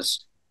what it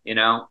was,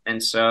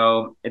 and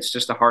so it's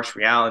just a harsh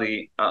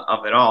reality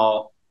of it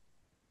all.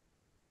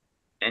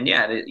 And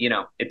yeah,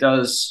 it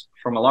does,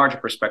 from a larger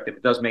perspective,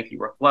 it does make you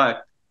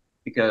reflect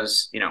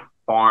because,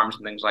 farms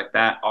and things like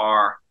that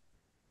are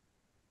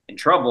in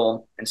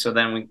trouble. And so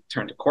then we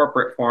turn to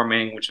corporate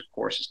farming, which of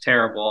course is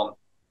terrible.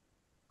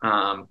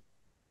 Um,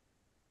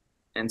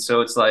 and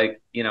so it's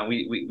like,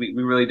 we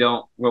really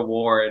don't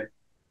reward,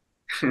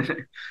 you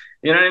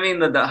know what I mean?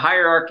 The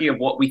hierarchy of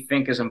what we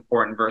think is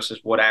important versus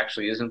what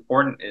actually is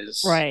important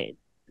is Right.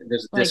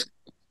 there's Like this.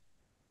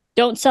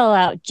 don't sell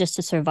out just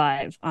to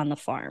survive on the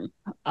farm.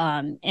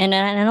 And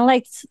I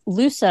like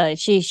Lusa.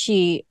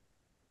 She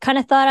kind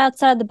of thought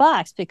outside the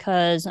box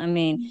because I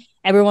mean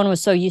everyone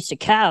was so used to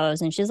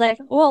cows, and she's like,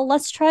 well,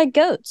 let's try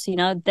goats. You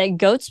know, that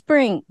goats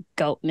bring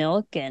goat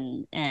milk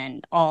and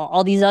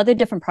all these other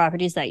different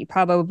properties that you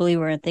probably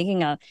weren't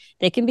thinking of.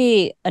 They can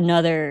be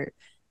another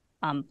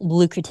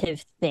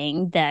lucrative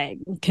thing that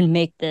can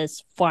make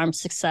this farm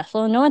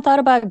successful. And no one thought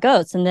about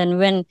goats. And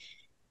then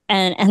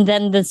and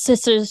then the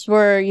sisters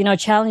were,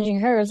 challenging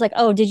her. It was like,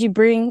 oh, did you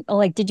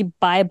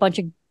buy a bunch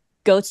of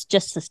goats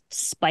just to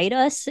spite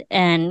us?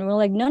 And we're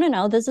like, no, no,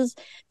 no. This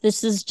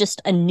is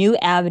just a new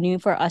avenue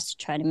for us to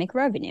try to make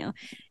revenue.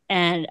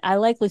 And I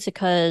like Lisa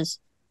because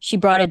she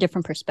brought a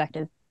different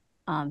perspective.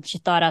 She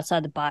thought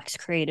outside the box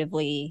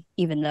creatively,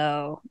 even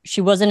though she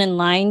wasn't in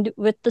line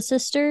with the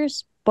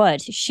sisters,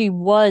 but she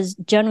was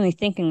generally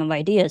thinking of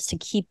ideas to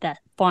keep that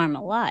farm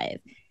alive.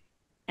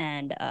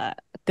 And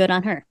good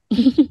on her.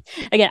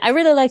 Again, I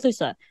really like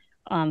Lusa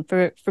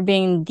for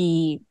being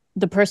the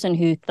person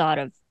who thought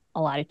of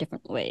a lot of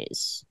different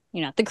ways.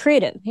 The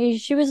creative.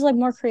 She was like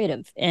more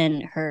creative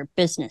in her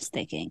business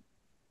thinking.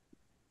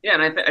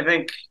 Yeah, and I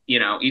think,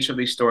 each of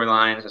these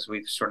storylines, as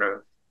we've sort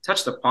of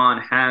touched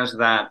upon, has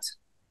that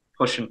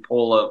push and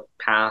pull of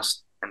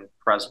past and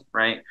present,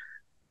 right?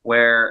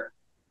 Where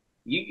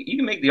you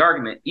can make the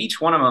argument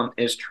each one of them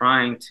is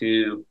trying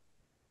to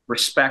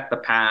respect the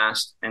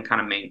past and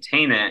kind of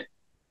maintain it,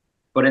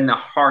 but in the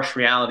harsh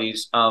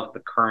realities of the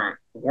current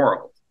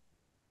world.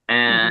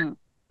 And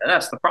Mm-hmm.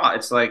 that's the problem.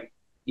 It's like,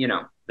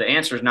 the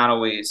answer is not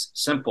always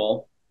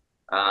simple.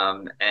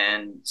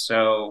 And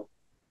so,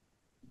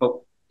 but,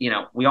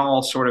 we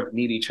all sort of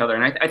need each other.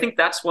 And I think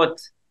that's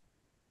what,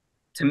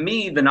 to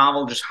me, the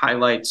novel just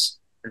highlights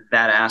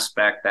that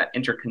aspect, that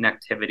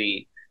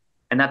interconnectivity,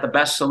 and that the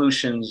best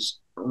solutions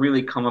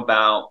really come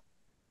about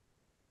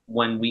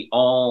when we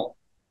all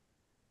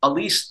at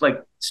least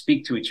like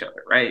speak to each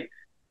other, right?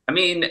 I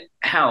mean,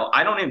 hell,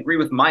 I don't agree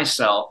with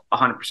myself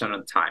 100%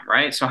 of the time,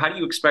 right? So how do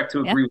you expect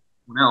to Yeah. agree with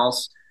someone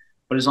else?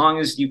 But as long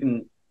as you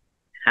can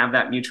have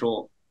that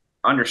mutual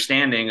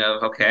understanding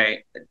of,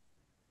 okay,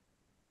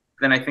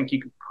 then I think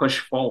you can push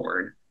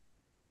forward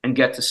and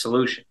get to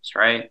solutions,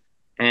 right?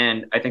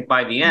 And I think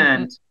by the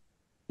Mm-hmm. end,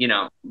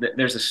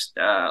 there's this,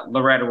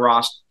 Loretta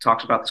Ross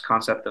talks about this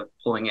concept of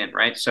pulling in,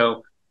 right?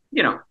 So,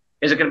 you know,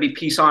 is it going to be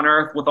peace on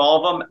earth with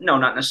all of them? No,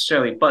 not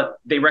necessarily. But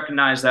they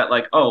recognize that,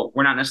 like, oh,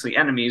 we're not necessarily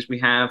enemies. We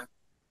have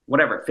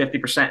whatever,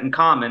 50% in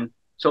common.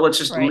 So let's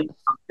just Right. lean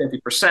on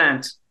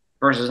 50%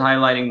 versus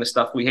highlighting the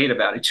stuff we hate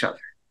about each other.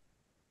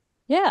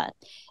 Yeah.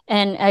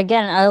 And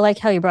again, I like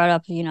how you brought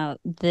up,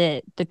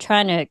 the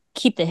trying to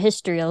keep the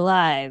history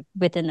alive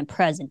within the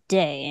present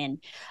day.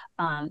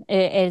 And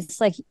it's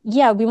like,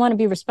 yeah, we want to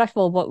be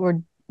respectful of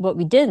what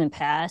we did in the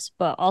past,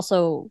 but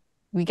also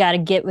we got to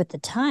get with the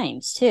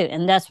times too.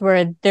 And that's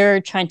where they're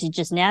trying to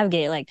just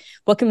navigate, like,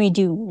 what can we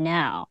do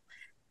now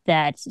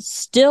that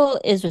still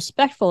is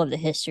respectful of the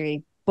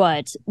history,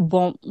 but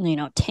won't,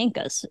 tank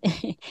us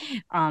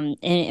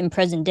in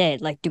present day?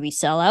 Like, do we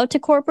sell out to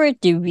corporate?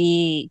 Do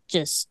we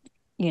just,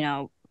 you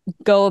know,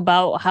 go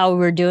about how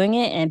we're doing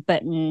it and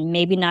but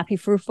maybe not be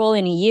fruitful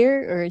in a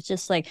year? Or it's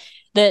just like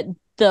the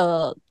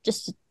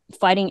just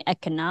fighting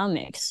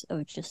economics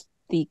of just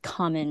the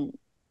common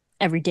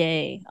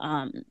everyday.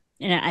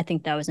 And I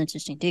think that was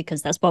interesting too,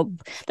 because that's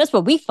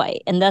what we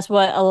fight, and that's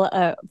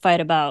what fight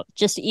about.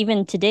 Just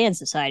even today in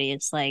society,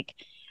 it's like,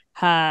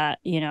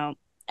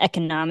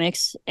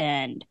 economics,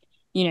 and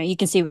you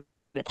can see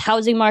with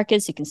housing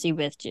markets, you can see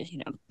with just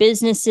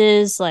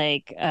businesses,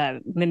 like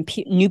when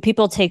new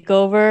people take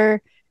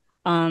over,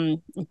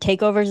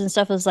 takeovers and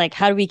stuff. Is like,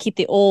 how do we keep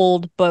the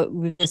old, but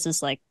this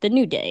is like the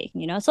new day,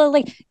 so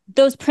like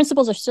those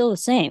principles are still the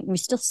same. We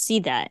still see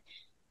that.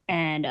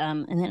 And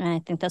then I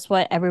think that's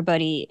what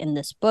everybody in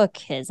this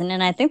book is. And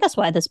then I think that's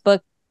why this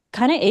book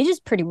kind of ages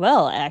pretty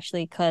well,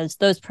 actually, because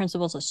those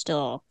principles are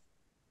still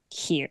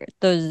here.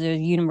 Those are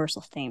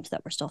universal themes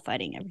that we're still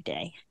fighting every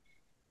day.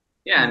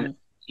 Yeah, and um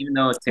even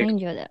though it I takes the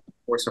enjoy that.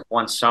 course of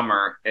one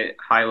summer, it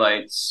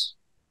highlights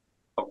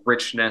a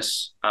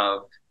richness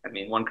of, I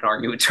mean, one could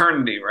argue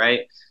eternity,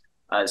 right?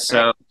 Right.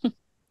 So,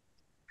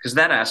 because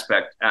that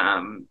aspect,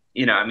 I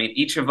mean,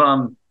 each of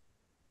them,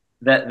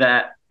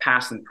 that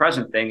past and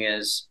present thing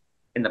is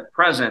in the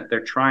present, they're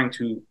trying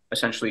to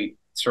essentially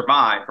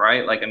survive,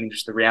 right? Like, I mean,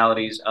 just the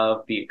realities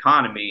of the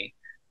economy.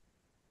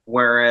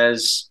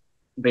 Whereas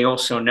they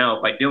also know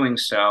by doing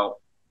so,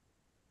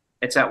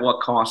 it's at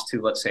what cost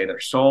to, let's say, their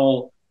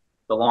soul,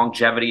 the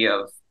longevity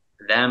of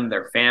them,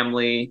 their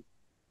family,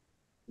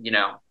 you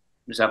know,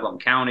 Zebulon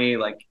County,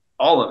 like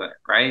all of it,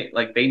 right?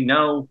 Like they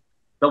know,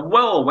 they're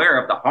well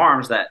aware of the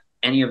harms that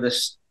any of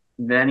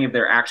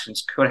their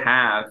actions could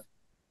have.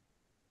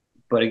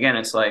 But again,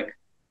 it's like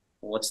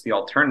what's the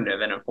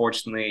alternative? And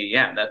unfortunately,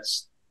 yeah,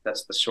 that's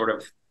the sort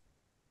of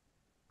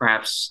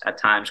perhaps at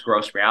times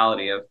gross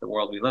reality of the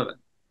world we live in.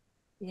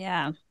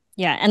 Yeah.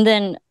 Yeah. And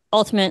then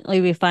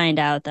ultimately we find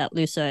out that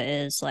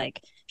Lusa is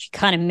like she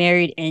kind of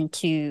married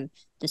into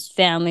this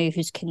family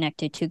who's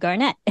connected to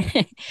Garnett.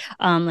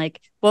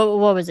 Like what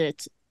was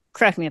it?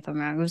 Correct me if I'm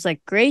wrong. It was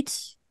like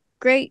great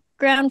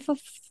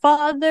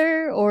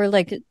grandfather or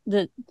like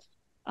the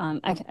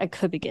I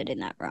could be getting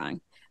that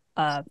wrong.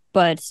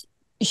 But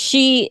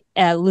she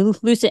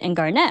Lusa and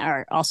Garnett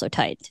are also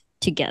tied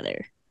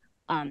together,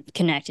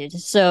 connected.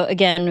 So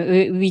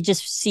again, we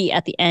just see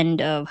at the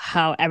end of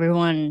how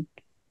everyone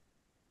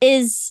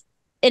is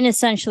in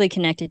essentially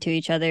connected to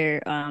each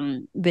other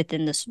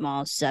within the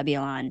small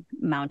Zebulon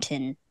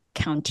mountain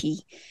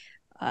county.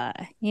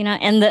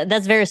 And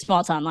that's very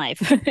small town life.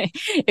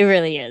 It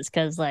really is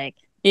because like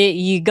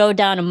you go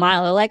down a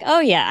mile, they're like, oh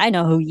yeah, I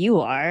know who you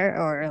are,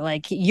 or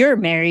like you're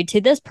married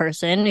to this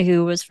person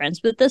who was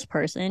friends with this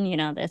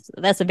person.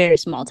 That's a very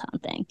small town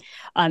thing.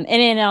 And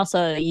then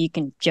also you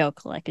can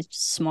joke like it's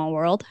just a small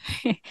world.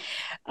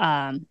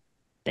 um,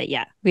 but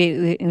yeah,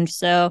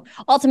 so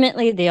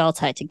ultimately they all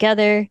tie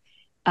together.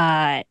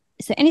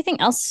 Is there anything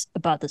else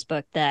about this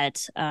book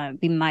that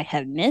we might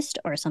have missed,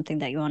 or something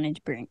that you wanted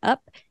to bring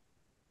up?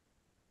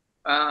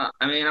 I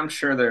mean, I'm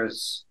sure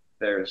there's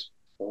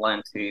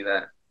plenty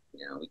that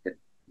we could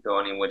go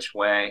any which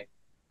way.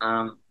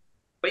 Um,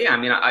 but yeah, I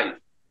mean, I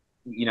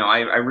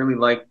really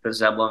like the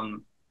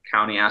Zebulon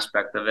County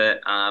aspect of it.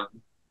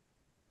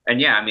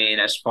 And yeah, I mean,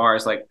 as far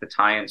as like the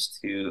tie-ins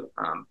to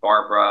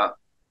Barbara,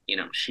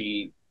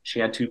 she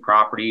had two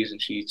properties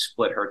and she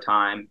split her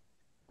time,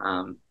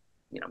 um,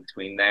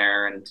 between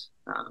there and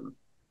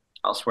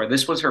elsewhere.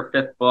 This was her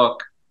fifth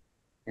book,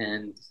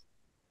 and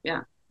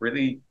yeah,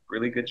 really,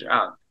 really good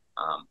job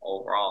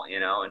overall.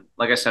 And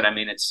like I said, I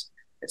mean, it's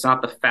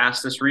not the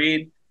fastest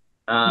read.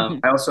 I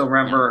also No.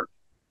 remember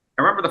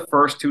the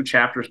first two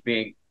chapters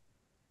being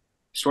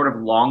sort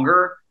of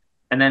longer,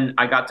 and then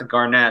I got to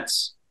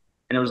Garnett's,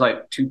 and it was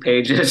like 2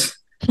 pages.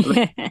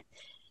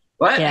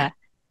 What? Yeah.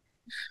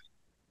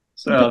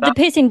 So The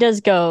pacing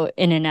does go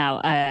in and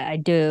out. I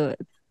do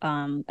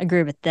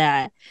agree with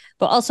that.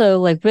 But also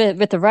like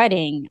with the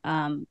writing,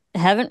 I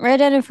haven't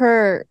read any of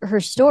her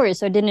stories,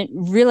 so I didn't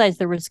realize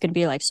there was gonna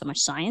be like so much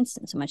science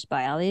and so much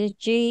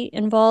biology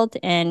involved.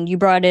 And you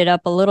brought it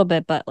up a little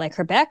bit, but like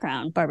her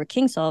background, Barbara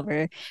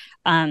Kingsolver,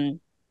 um,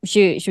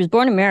 she was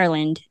born in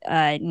Maryland,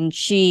 and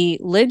she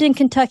lived in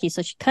Kentucky,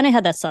 so she kind of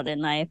had that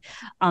southern life.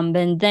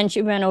 And then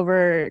she went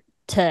over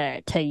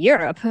to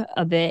Europe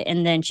a bit,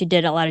 and then she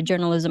did a lot of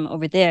journalism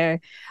over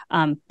there.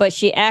 But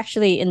she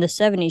actually in the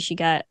 70s she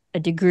got a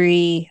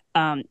degree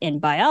in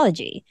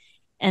biology,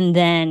 and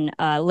then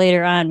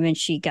later on when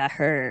she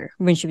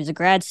was a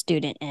grad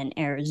student in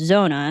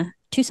Arizona,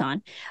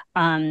 Tucson,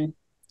 um,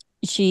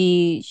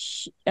 she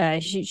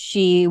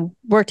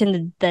worked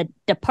in the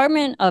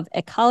Department of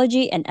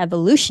Ecology and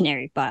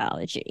Evolutionary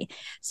Biology.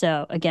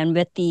 So again,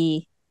 with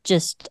the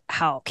just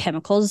how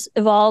chemicals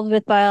evolve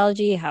with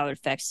biology, how it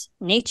affects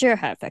nature,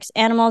 how it affects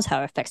animals,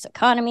 how it affects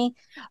economy.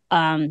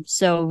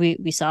 So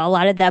we saw a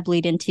lot of that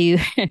bleed into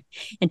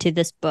into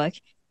this book.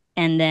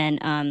 And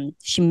then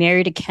she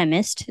married a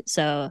chemist.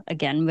 So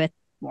again, with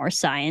more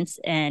science.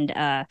 And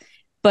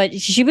but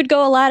she would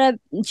go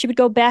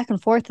back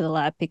and forth a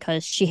lot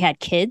because she had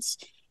kids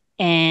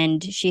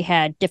and she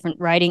had different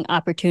writing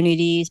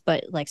opportunities.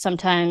 But like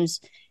sometimes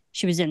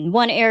she was in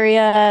one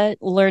area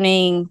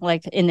learning,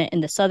 like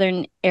in the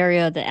southern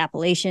area, the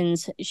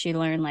Appalachians. She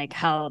learned like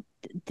how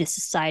the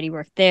society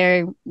worked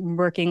there,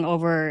 working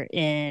over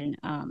in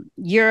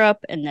Europe,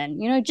 and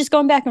then just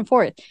going back and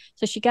forth.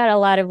 So she got a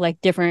lot of like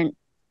different,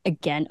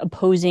 again,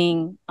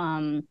 opposing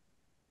uh,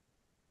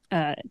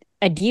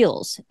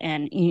 ideals,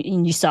 and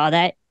you saw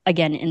that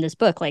again in this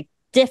book, like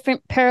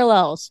different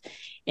parallels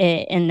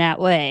in that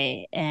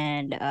way.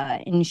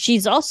 And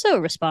she's also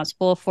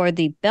responsible for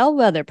the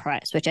Bellwether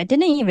Prize, which I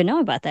didn't even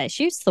know about that.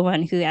 She's the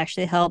one who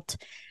actually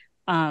helped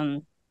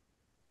um,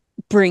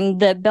 bring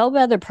the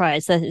Bellwether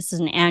Prize. That this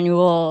is an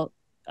annual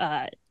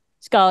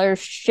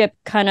scholarship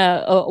kind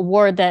of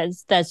award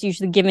that's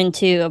usually given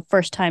to a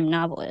first time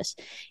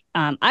novelist.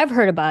 I've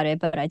heard about it,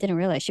 but I didn't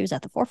realize she was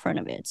at the forefront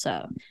of it.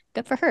 So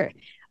good for her.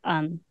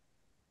 Um,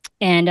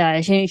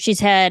 and she's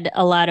had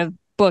a lot of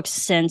books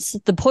since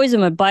the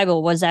Poisonwood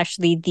Bible was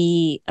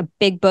actually a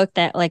big book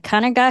that like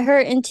kind of got her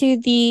into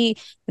the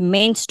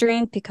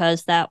mainstream,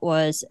 because that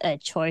was a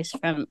choice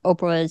from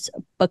Oprah's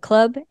book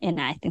club, and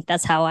I think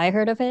that's how I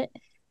heard of it.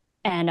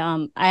 And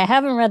I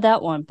haven't read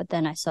that one, but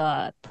then I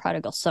saw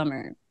Prodigal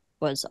Summer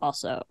was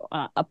also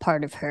a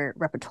part of her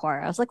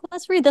repertoire. I was like, well,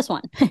 let's read this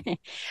one.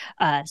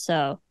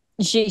 So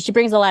she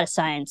brings a lot of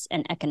science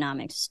and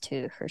economics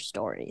to her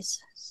stories.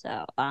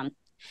 So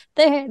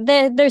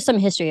there's some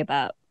history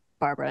about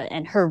Barbara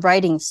and her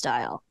writing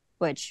style,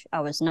 which I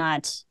was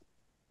not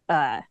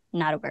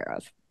aware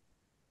of.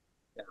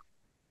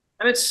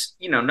 And it's,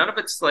 none of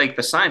it's like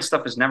the science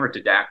stuff is never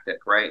didactic,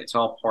 right? It's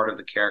all part of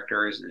the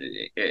characters.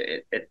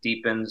 It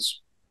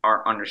deepens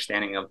our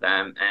understanding of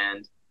them.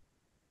 And,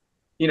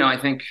 I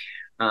think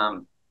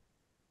um,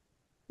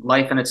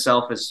 life in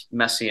itself is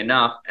messy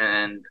enough,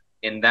 and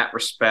in that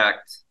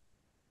respect,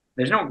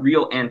 there's no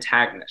real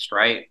antagonist,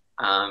 right?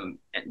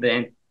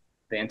 The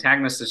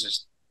antagonist is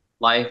just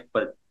life,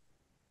 but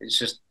it's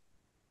just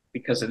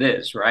because it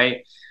is,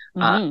 right?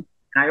 Uh, Hmm.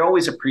 and I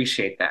always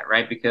appreciate that,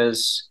 right?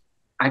 Because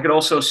I could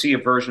also see a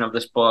version of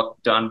this book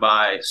done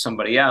by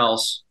somebody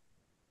else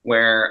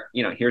where,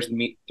 here's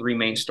the three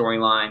main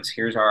storylines,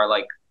 here's our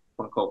like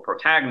quote unquote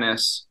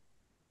protagonists.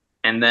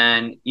 And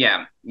then,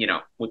 yeah,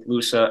 with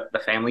Lusa, the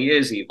family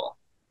is evil.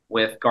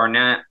 With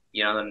Garnett,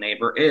 the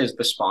neighbor is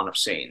the spawn of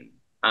Satan.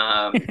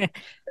 Um,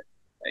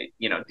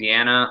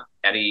 Deanna,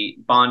 Eddie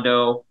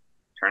Bondo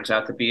turns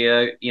out to be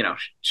a,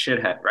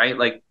 shithead, right?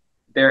 Like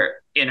they're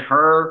in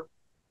her,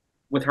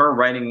 with her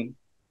writing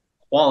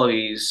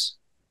qualities,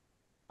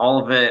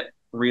 all of it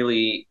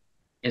really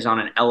is on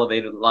an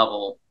elevated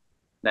level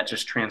that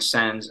just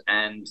transcends.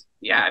 And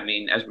yeah, I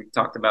mean, as we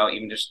talked about,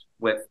 even just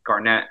with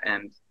Garnett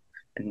and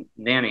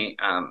Nanny,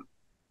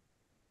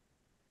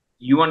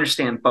 you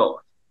understand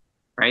both,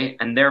 right?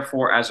 And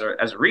therefore, as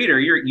a reader,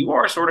 you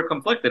are sort of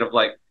conflicted of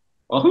like,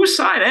 well, whose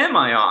side am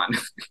I on?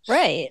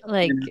 Right.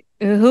 Like,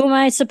 who am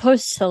I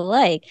supposed to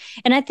like?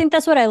 And I think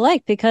that's what I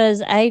like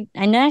because I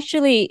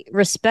naturally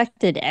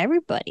respected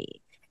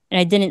everybody. And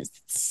I didn't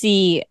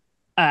see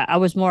I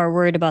was more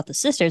worried about the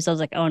sisters. I was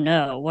like, oh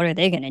no, what are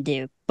they gonna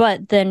do?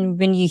 But then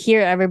when you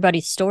hear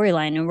everybody's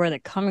storyline and where they're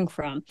coming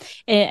from,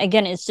 and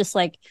again, it's just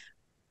like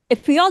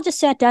if we all just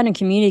sat down and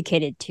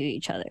communicated to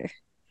each other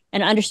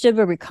and understood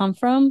where we come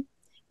from,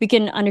 we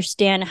can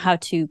understand how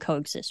to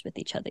coexist with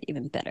each other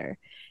even better.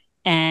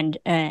 And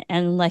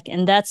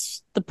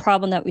that's the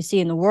problem that we see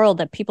in the world,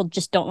 that people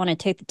just don't want to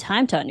take the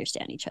time to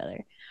understand each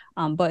other.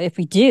 But if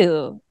we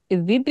do,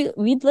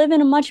 we'd live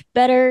in a much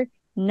better,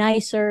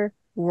 nicer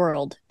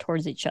world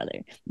towards each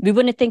other. We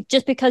wouldn't think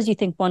just because you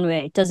think one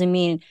way doesn't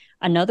mean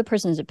another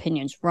person's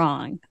opinion's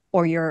wrong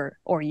or you're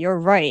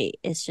right.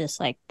 It's just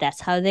like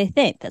that's how they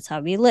think, that's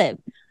how we live.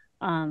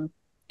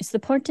 It's the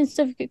importance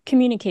of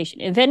communication.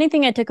 If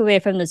anything I took away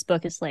from this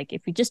book is like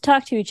if we just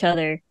talk to each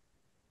other,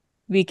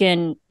 we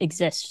can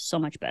exist so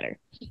much better.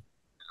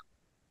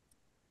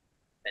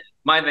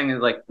 My thing is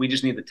like we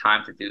just need the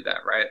time to do that,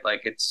 right?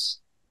 Like it's,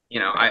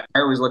 Right. I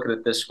always look at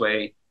it this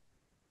way.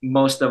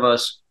 Most of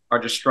us are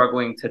just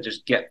struggling to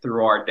just get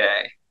through our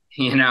day,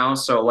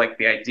 So like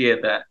the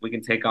idea that we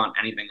can take on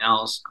anything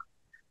else,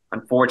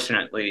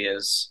 unfortunately,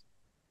 is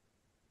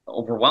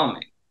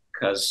overwhelming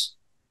because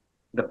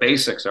the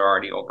basics are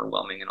already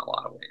overwhelming in a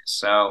lot of ways.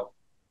 So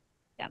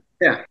Yeah.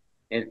 yeah,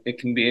 it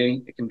can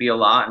be a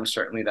lot, and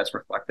certainly that's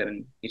reflected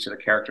in each of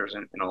the characters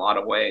in a lot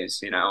of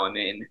ways. I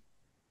mean,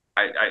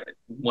 I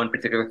one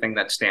particular thing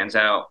that stands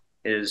out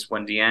is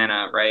when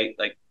Deanna, right,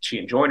 like she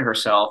enjoyed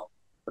herself,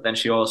 but then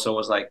she also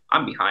was like,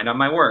 I'm behind on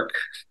my work.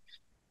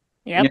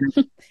 Yep.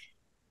 Yeah.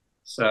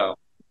 So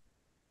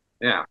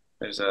yeah,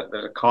 there's a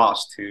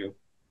cost to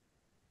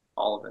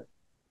all of it.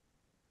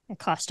 A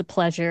cost of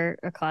pleasure,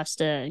 a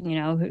cost of,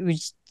 we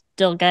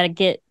still got to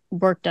get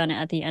work done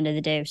at the end of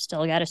the day. We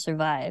still got to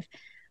survive.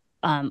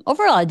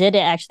 Overall, I did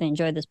actually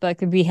enjoy this book.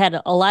 We had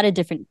a lot of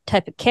different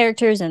type of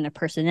characters and their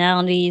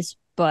personalities,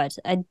 but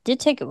I did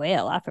take away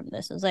a lot from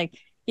this. I was like,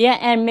 yeah,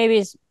 and maybe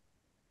it's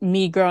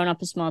me growing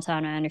up in a small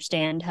town. I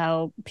understand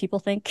how people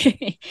think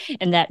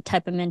and that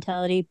type of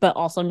mentality. But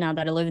also now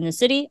that I live in the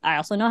city, I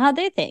also know how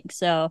they think.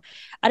 So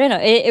I don't know.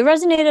 It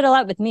resonated a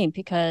lot with me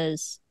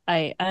because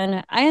I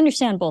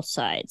understand both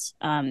sides.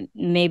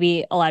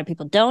 Maybe a lot of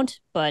people don't,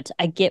 but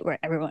I get where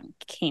everyone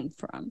came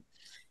from.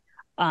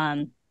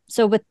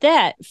 So with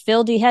that,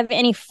 Phil, do you have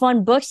any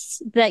fun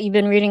books that you've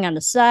been reading on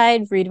the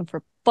side, reading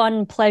for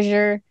fun,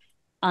 pleasure,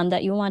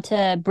 that you want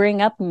to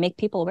bring up and make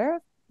people aware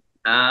of?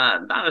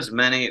 Not as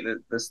many.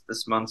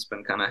 This month's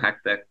been kind of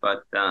hectic,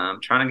 but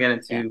I'm trying to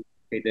get Yeah. into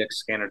Hey Dick,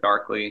 Scanner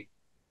Darkly.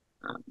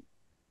 Um,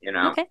 you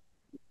know, Okay.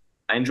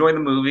 I enjoy the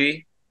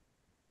movie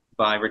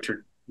by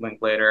Richard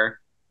Linklater.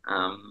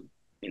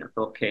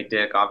 Philip K.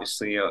 Dick,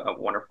 obviously a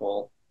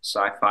wonderful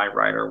sci-fi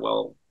writer,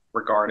 well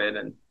regarded,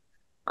 and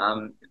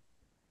um,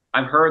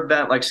 I've heard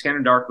that like Scanner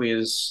Darkly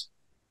is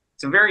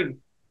it's a very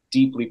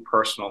deeply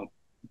personal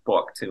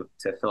book to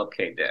Philip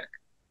K. Dick.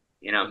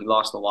 He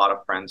lost a lot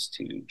of friends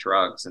to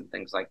drugs and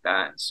things like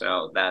that.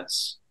 So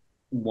that's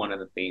one of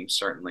the themes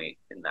certainly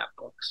in that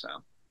book. So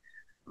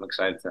I'm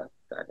excited to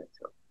dive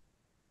into it.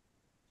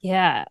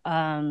 Yeah.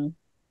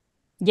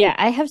 Yeah,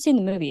 I have seen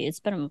the movie. It's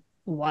been a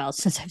while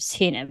since I've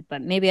seen it,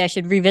 but maybe I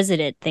should revisit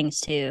it thanks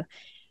to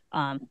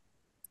um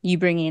you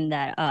bringing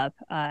that up.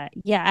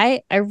 Yeah,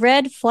 I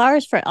read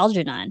Flowers for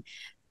Algernon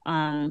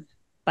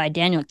by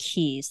Daniel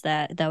Keyes.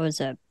 That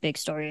was a big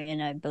story in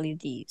I believe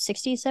the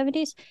 60s,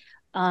 70s.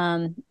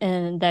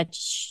 And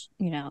that's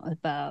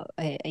about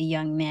a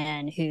young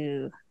man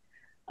who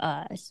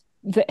uh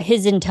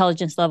his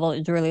intelligence level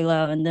is really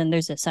low, and then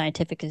there's a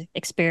scientific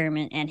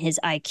experiment and his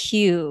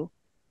IQ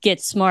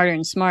gets smarter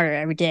and smarter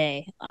every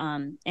day.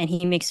 And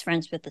he makes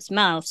friends with this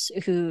mouse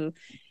who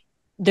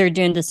they're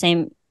doing the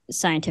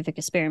scientific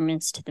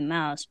experiments to the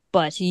mouse,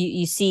 but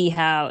you see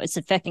how it's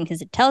affecting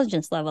his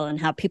intelligence level and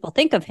how people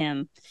think of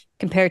him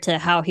compared to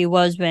how he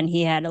was when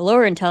he had a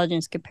lower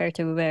intelligence compared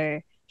to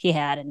where he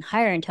had a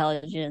higher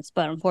intelligence.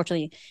 But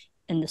unfortunately,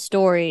 in the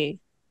story,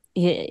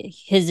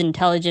 his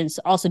intelligence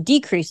also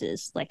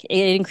decreases. Like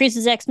it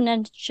increases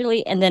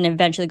exponentially and then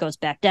eventually goes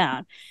back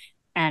down.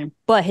 And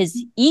but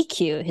his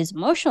EQ, his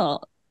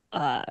emotional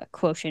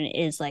quotient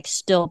is like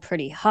still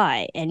pretty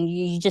high, and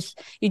you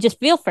just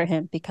feel for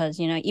him because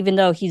even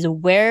though he's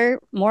more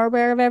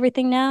aware of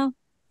everything now,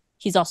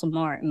 he's also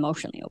more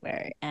emotionally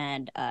aware.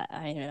 And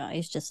I don't know,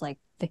 it's just like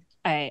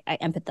I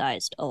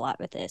empathized a lot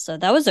with it. So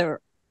that was a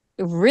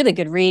really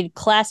good read,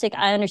 classic.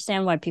 I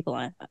understand why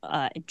people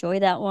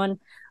enjoy that one.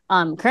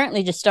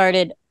 Currently just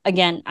started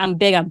again. I'm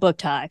big on book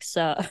talk,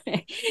 so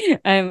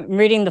I'm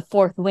reading The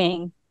Fourth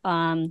Wing.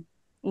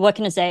 What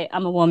can I say?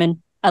 I'm a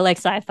woman. I like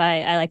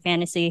sci-fi. I like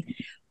fantasy.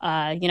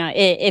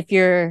 If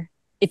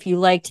you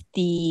liked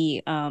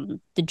the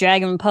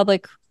Dragon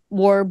Republic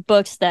war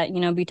books that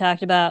we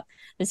talked about,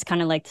 it's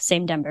kind of like the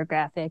same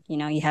demographic.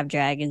 You have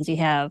dragons, you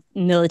have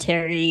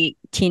military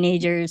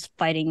teenagers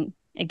fighting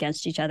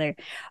against each other.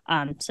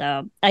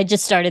 So I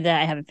just started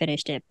that. I haven't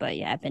finished it, but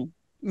yeah, I've been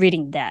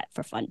reading that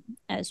for fun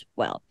as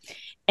well.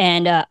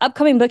 And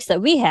upcoming books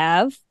that we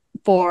have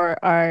for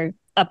our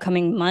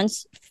upcoming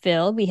months,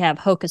 Phil, we have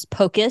Hocus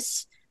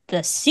Pocus,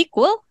 the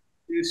sequel.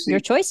 Your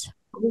choice.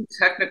 Who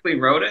technically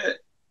wrote it?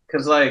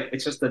 Because like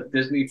it's just a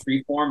Disney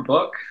freeform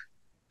book.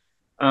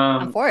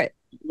 I'm for it.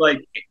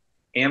 Like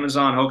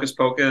Amazon Hocus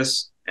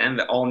Pocus and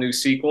the all new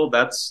sequel.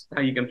 That's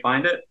how you can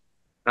find it.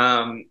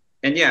 And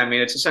yeah, I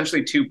mean it's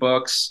essentially two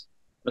books.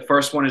 The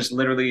first one is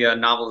literally a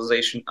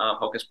novelization of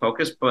Hocus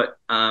Pocus, but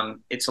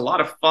it's a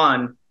lot of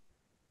fun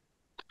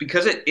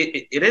because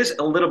it is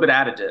a little bit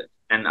additive,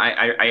 and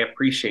I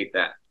appreciate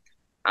that.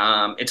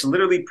 It's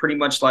literally pretty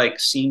much like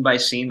scene by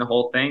scene, the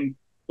whole thing,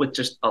 with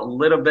just a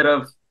little bit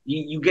of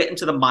you get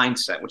into the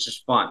mindset, which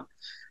is fun,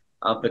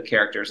 of the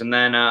characters. And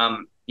then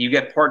you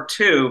get part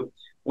two,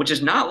 which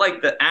is not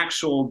like the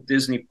actual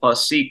Disney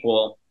Plus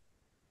sequel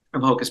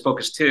of Hocus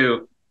Pocus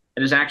 2.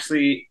 It is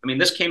actually, I mean,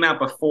 this came out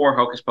before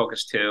Hocus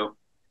Pocus 2,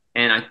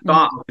 and I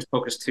thought Hocus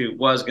Pocus 2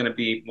 was going to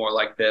be more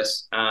like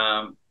this.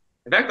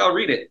 In fact, I'll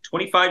read it.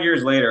 25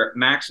 years later,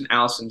 Max and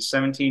Allison's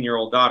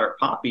 17-year-old daughter,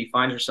 Poppy,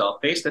 finds herself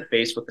face to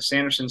face with the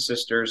Sanderson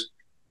sisters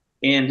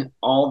in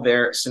all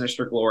their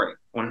sinister glory.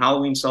 When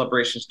Halloween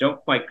celebrations don't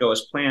quite go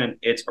as planned,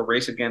 it's a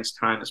race against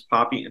time as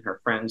Poppy and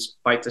her friends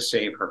fight to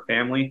save her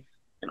family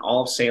and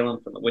all of Salem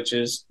from the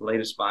witches'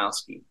 latest vile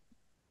scheme.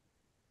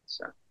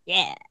 So,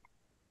 yeah,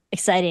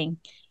 exciting.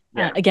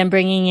 Yeah. Again,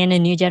 bringing in a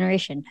new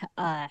generation.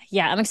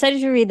 Yeah, I'm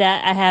excited to read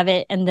that. I have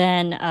it. And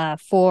then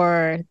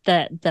for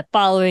the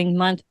following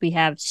month, we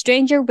have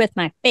Stranger with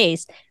My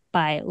Face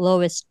by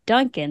Lois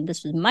Duncan.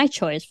 This was my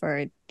choice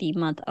for the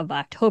month of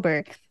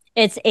October.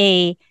 It's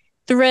a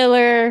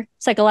thriller,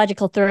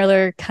 psychological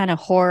thriller, kind of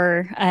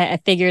horror. I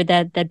figured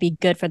that that'd be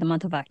good for the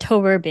month of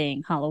October,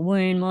 being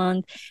Halloween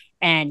month.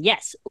 And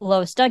yes,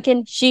 Lois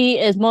Duncan, she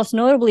is most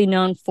notably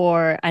known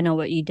for I Know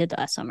What You Did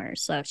Last Summer.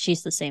 So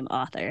she's the same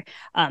author.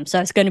 So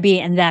it's going to be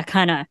in that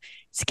kind of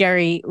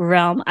scary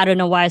realm. I don't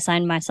know why I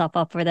signed myself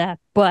up for that,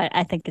 but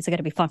I think it's going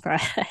to be fun for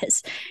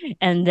us.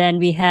 And then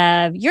we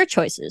have your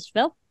choices,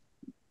 Phil.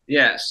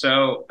 Yeah,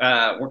 so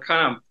we're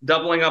kind of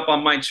doubling up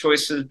on my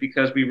choices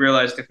because we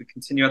realized if we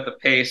continue at the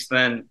pace,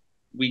 then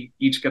we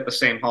each get the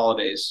same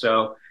holidays.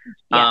 So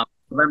Yeah.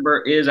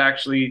 November is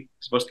actually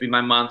supposed to be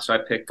my month, so I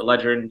picked The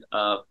Legend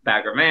of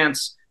Bagger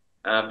Vance,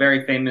 a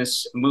very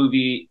famous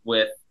movie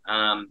with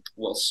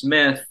Will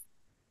Smith,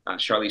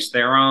 Charlize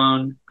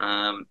Theron,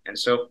 and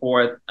so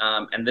forth.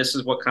 And this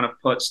is what kind of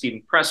put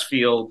Stephen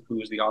Pressfield, who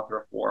is the author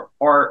of War of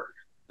Art,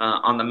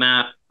 on the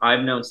map.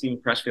 I've known Stephen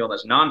Pressfield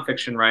as a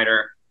nonfiction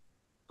writer,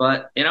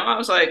 but I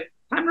was like,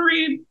 time to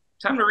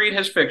read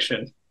his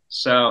fiction.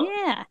 So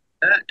Yeah.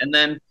 and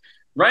then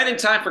right in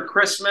time for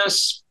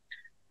Christmas.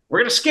 We're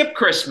going to skip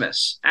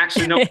Christmas.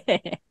 Actually, no,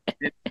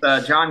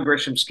 it's John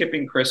Grisham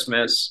skipping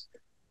Christmas.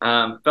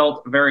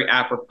 Felt very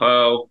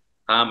apropos.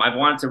 I've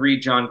wanted to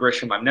read John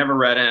Grisham. I've never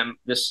read him.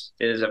 This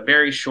is a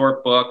very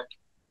short book.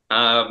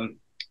 And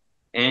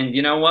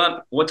you know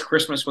what? What's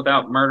Christmas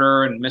without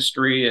murder and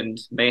mystery and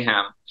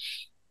mayhem?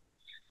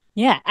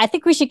 Yeah, I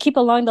think we should keep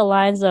along the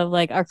lines of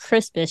like our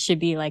Christmas should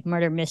be like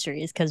murder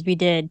mysteries because we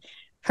did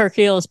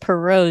Hercule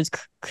Poirot's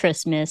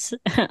Christmas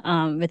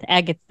with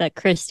Agatha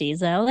Christie.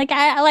 So like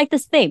I like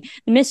this theme,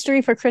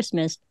 mystery for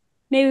Christmas.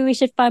 Maybe we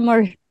should find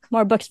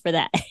more books for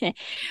that,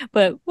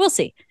 but we'll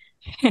see.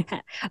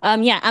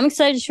 Yeah, I'm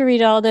excited to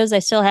read all those. I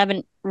still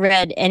haven't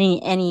read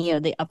any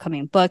of the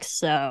upcoming books,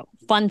 so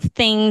fun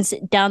things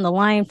down the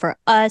line for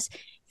us.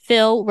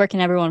 Phil, where can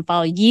everyone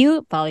follow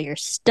you, follow your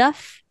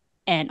stuff,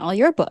 and all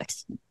your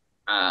books?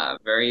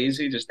 Very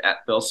easy, just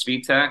at Phil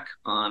Svitek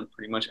on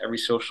pretty much every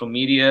social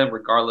media,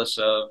 regardless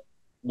of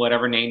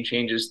whatever name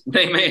changes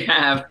they may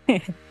have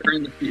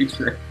during the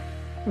future.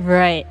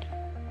 Right.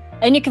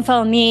 And you can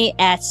follow me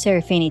at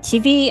Serafini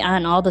TV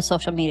on all the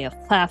social media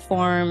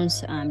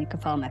platforms. You can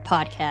follow my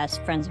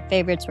podcast, Friends and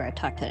Favorites, where I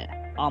talk to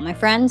all my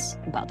friends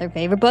about their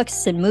favorite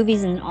books and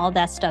movies and all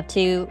that stuff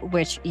too,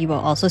 which you will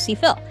also see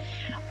Phil.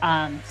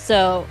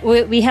 So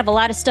we have a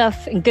lot of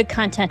stuff and good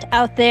content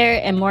out there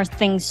and more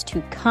things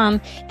to come.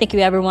 Thank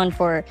you everyone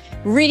for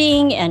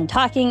reading and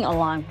talking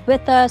along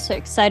with us. So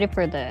excited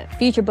for the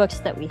future books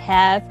that we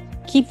have.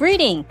 Keep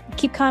reading,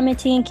 keep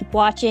commenting, keep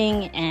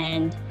watching,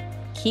 and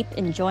keep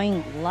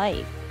enjoying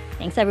life.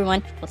 Thanks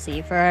everyone. We'll see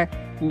you for our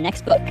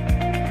next book.